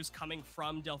issues coming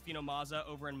from Delfino Maza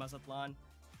over in Mazatlan.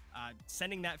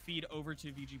 Sending that feed over to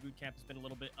VGBootCamp has been a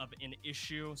little bit of an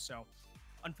issue. So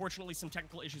unfortunately, some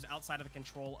technical issues outside of the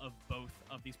control of both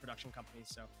of these production companies.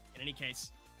 So in any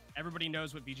case, everybody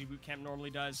knows what VGBootCamp normally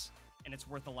does, and it's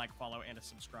worth a like, follow, and a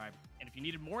subscribe. And if you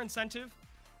needed more incentive,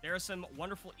 there are some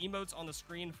wonderful emotes on the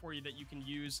screen for you that you can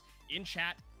use in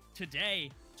chat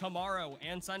today, tomorrow,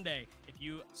 and Sunday if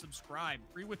you subscribe.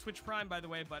 Free with Twitch Prime, by the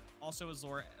way, but also as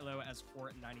low as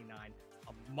 $4.99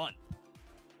 a month.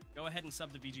 Go ahead and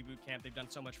sub to VGBootCamp. They've done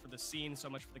so much for the scene, so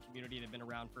much for the community. They've been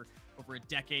around for over a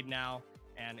decade now.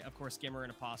 And of course, Gimmer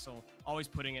and Apostle always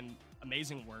putting in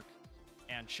amazing work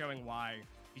and showing why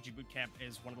VGBootCamp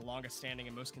is one of the longest standing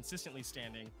and most consistently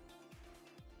standing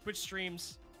Twitch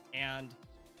streams and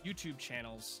YouTube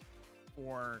channels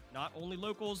for not only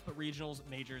locals, but regionals,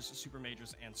 majors, super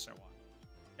majors, and so on.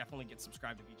 Definitely get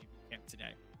subscribed to VGBootCamp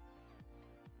today.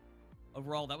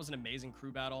 Overall, that was an amazing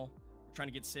crew battle. We're trying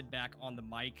to get Sid back on the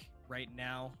mic right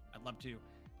now. I'd love to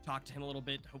talk to him a little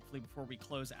bit, hopefully before we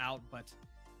close out. But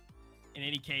in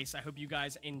any case, I hope you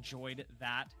guys enjoyed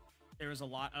that. There was a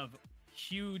lot of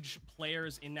huge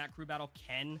players in that crew battle.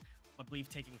 Ken, I believe,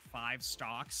 taking 5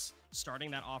 stocks, starting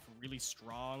that off really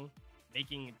strong,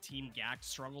 making Team Gackt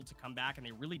struggle to come back, and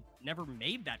they really never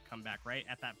made that comeback, right?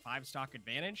 At that 5-stock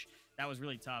advantage, that was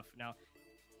really tough. Now,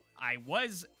 I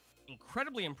was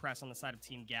incredibly impressed on the side of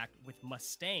Team Gackt with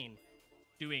Mustaine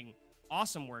doing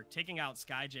awesome work, taking out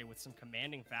SkyJ with some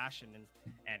commanding fashion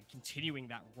and continuing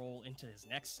that role into his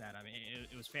next set. I mean,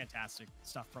 it was fantastic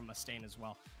stuff from Mustaine as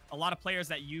well. A lot of players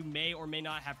that you may or may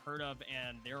not have heard of,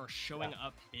 and they're showing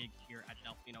up big here at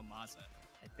Delfino Maza.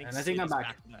 I think I'm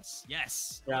back with us.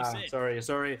 Yes. Yeah,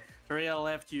 sorry, I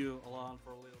left you alone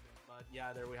for a little bit, but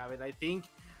yeah, there we have it. I think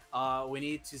we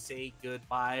need to say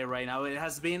goodbye right now. It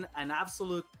has been an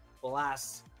absolute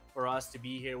blast for us to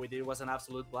be here with you. It was an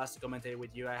absolute blast to commentate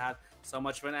with you. I had so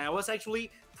much fun. I was actually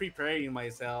preparing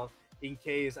myself in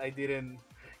case I didn't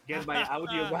get my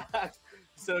audio back.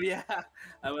 So yeah,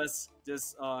 I was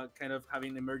just kind of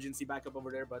having emergency backup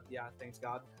over there. But yeah, thanks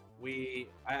God,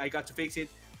 I got to fix it.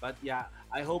 But yeah,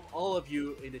 I hope all of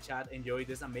you in the chat enjoyed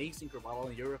this amazing crew battle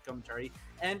and your commentary.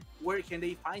 And where can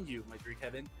they find you, my dear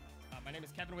Kevin? My name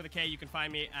is Kevin with a K. You can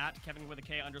find me at Kevin with a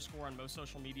K _ on most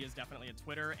social medias, definitely at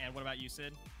Twitter. And what about you,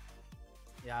 Sid?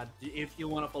 Yeah, if you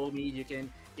want to follow me, you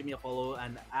can give me a follow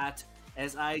and at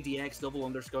SIDX double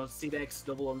underscore CDX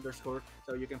double underscore,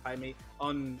 so you can find me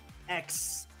on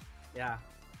X. Yeah.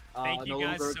 Thank you no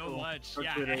guys longer so much. for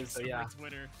Yeah, Twitter, X so yeah. over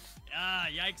Twitter.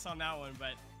 Yikes on that one,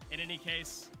 but in any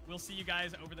case, we'll see you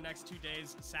guys over the next 2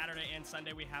 days. Saturday and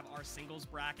Sunday, we have our singles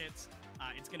brackets.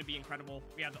 It's going to be incredible.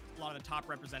 We have a lot of the top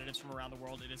representatives from around the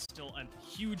world. It is still a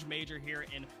huge major here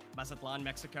in Mazatlan,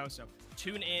 Mexico. So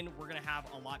tune in. We're going to have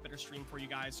a lot better stream for you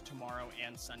guys tomorrow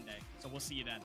and Sunday. So we'll see you then.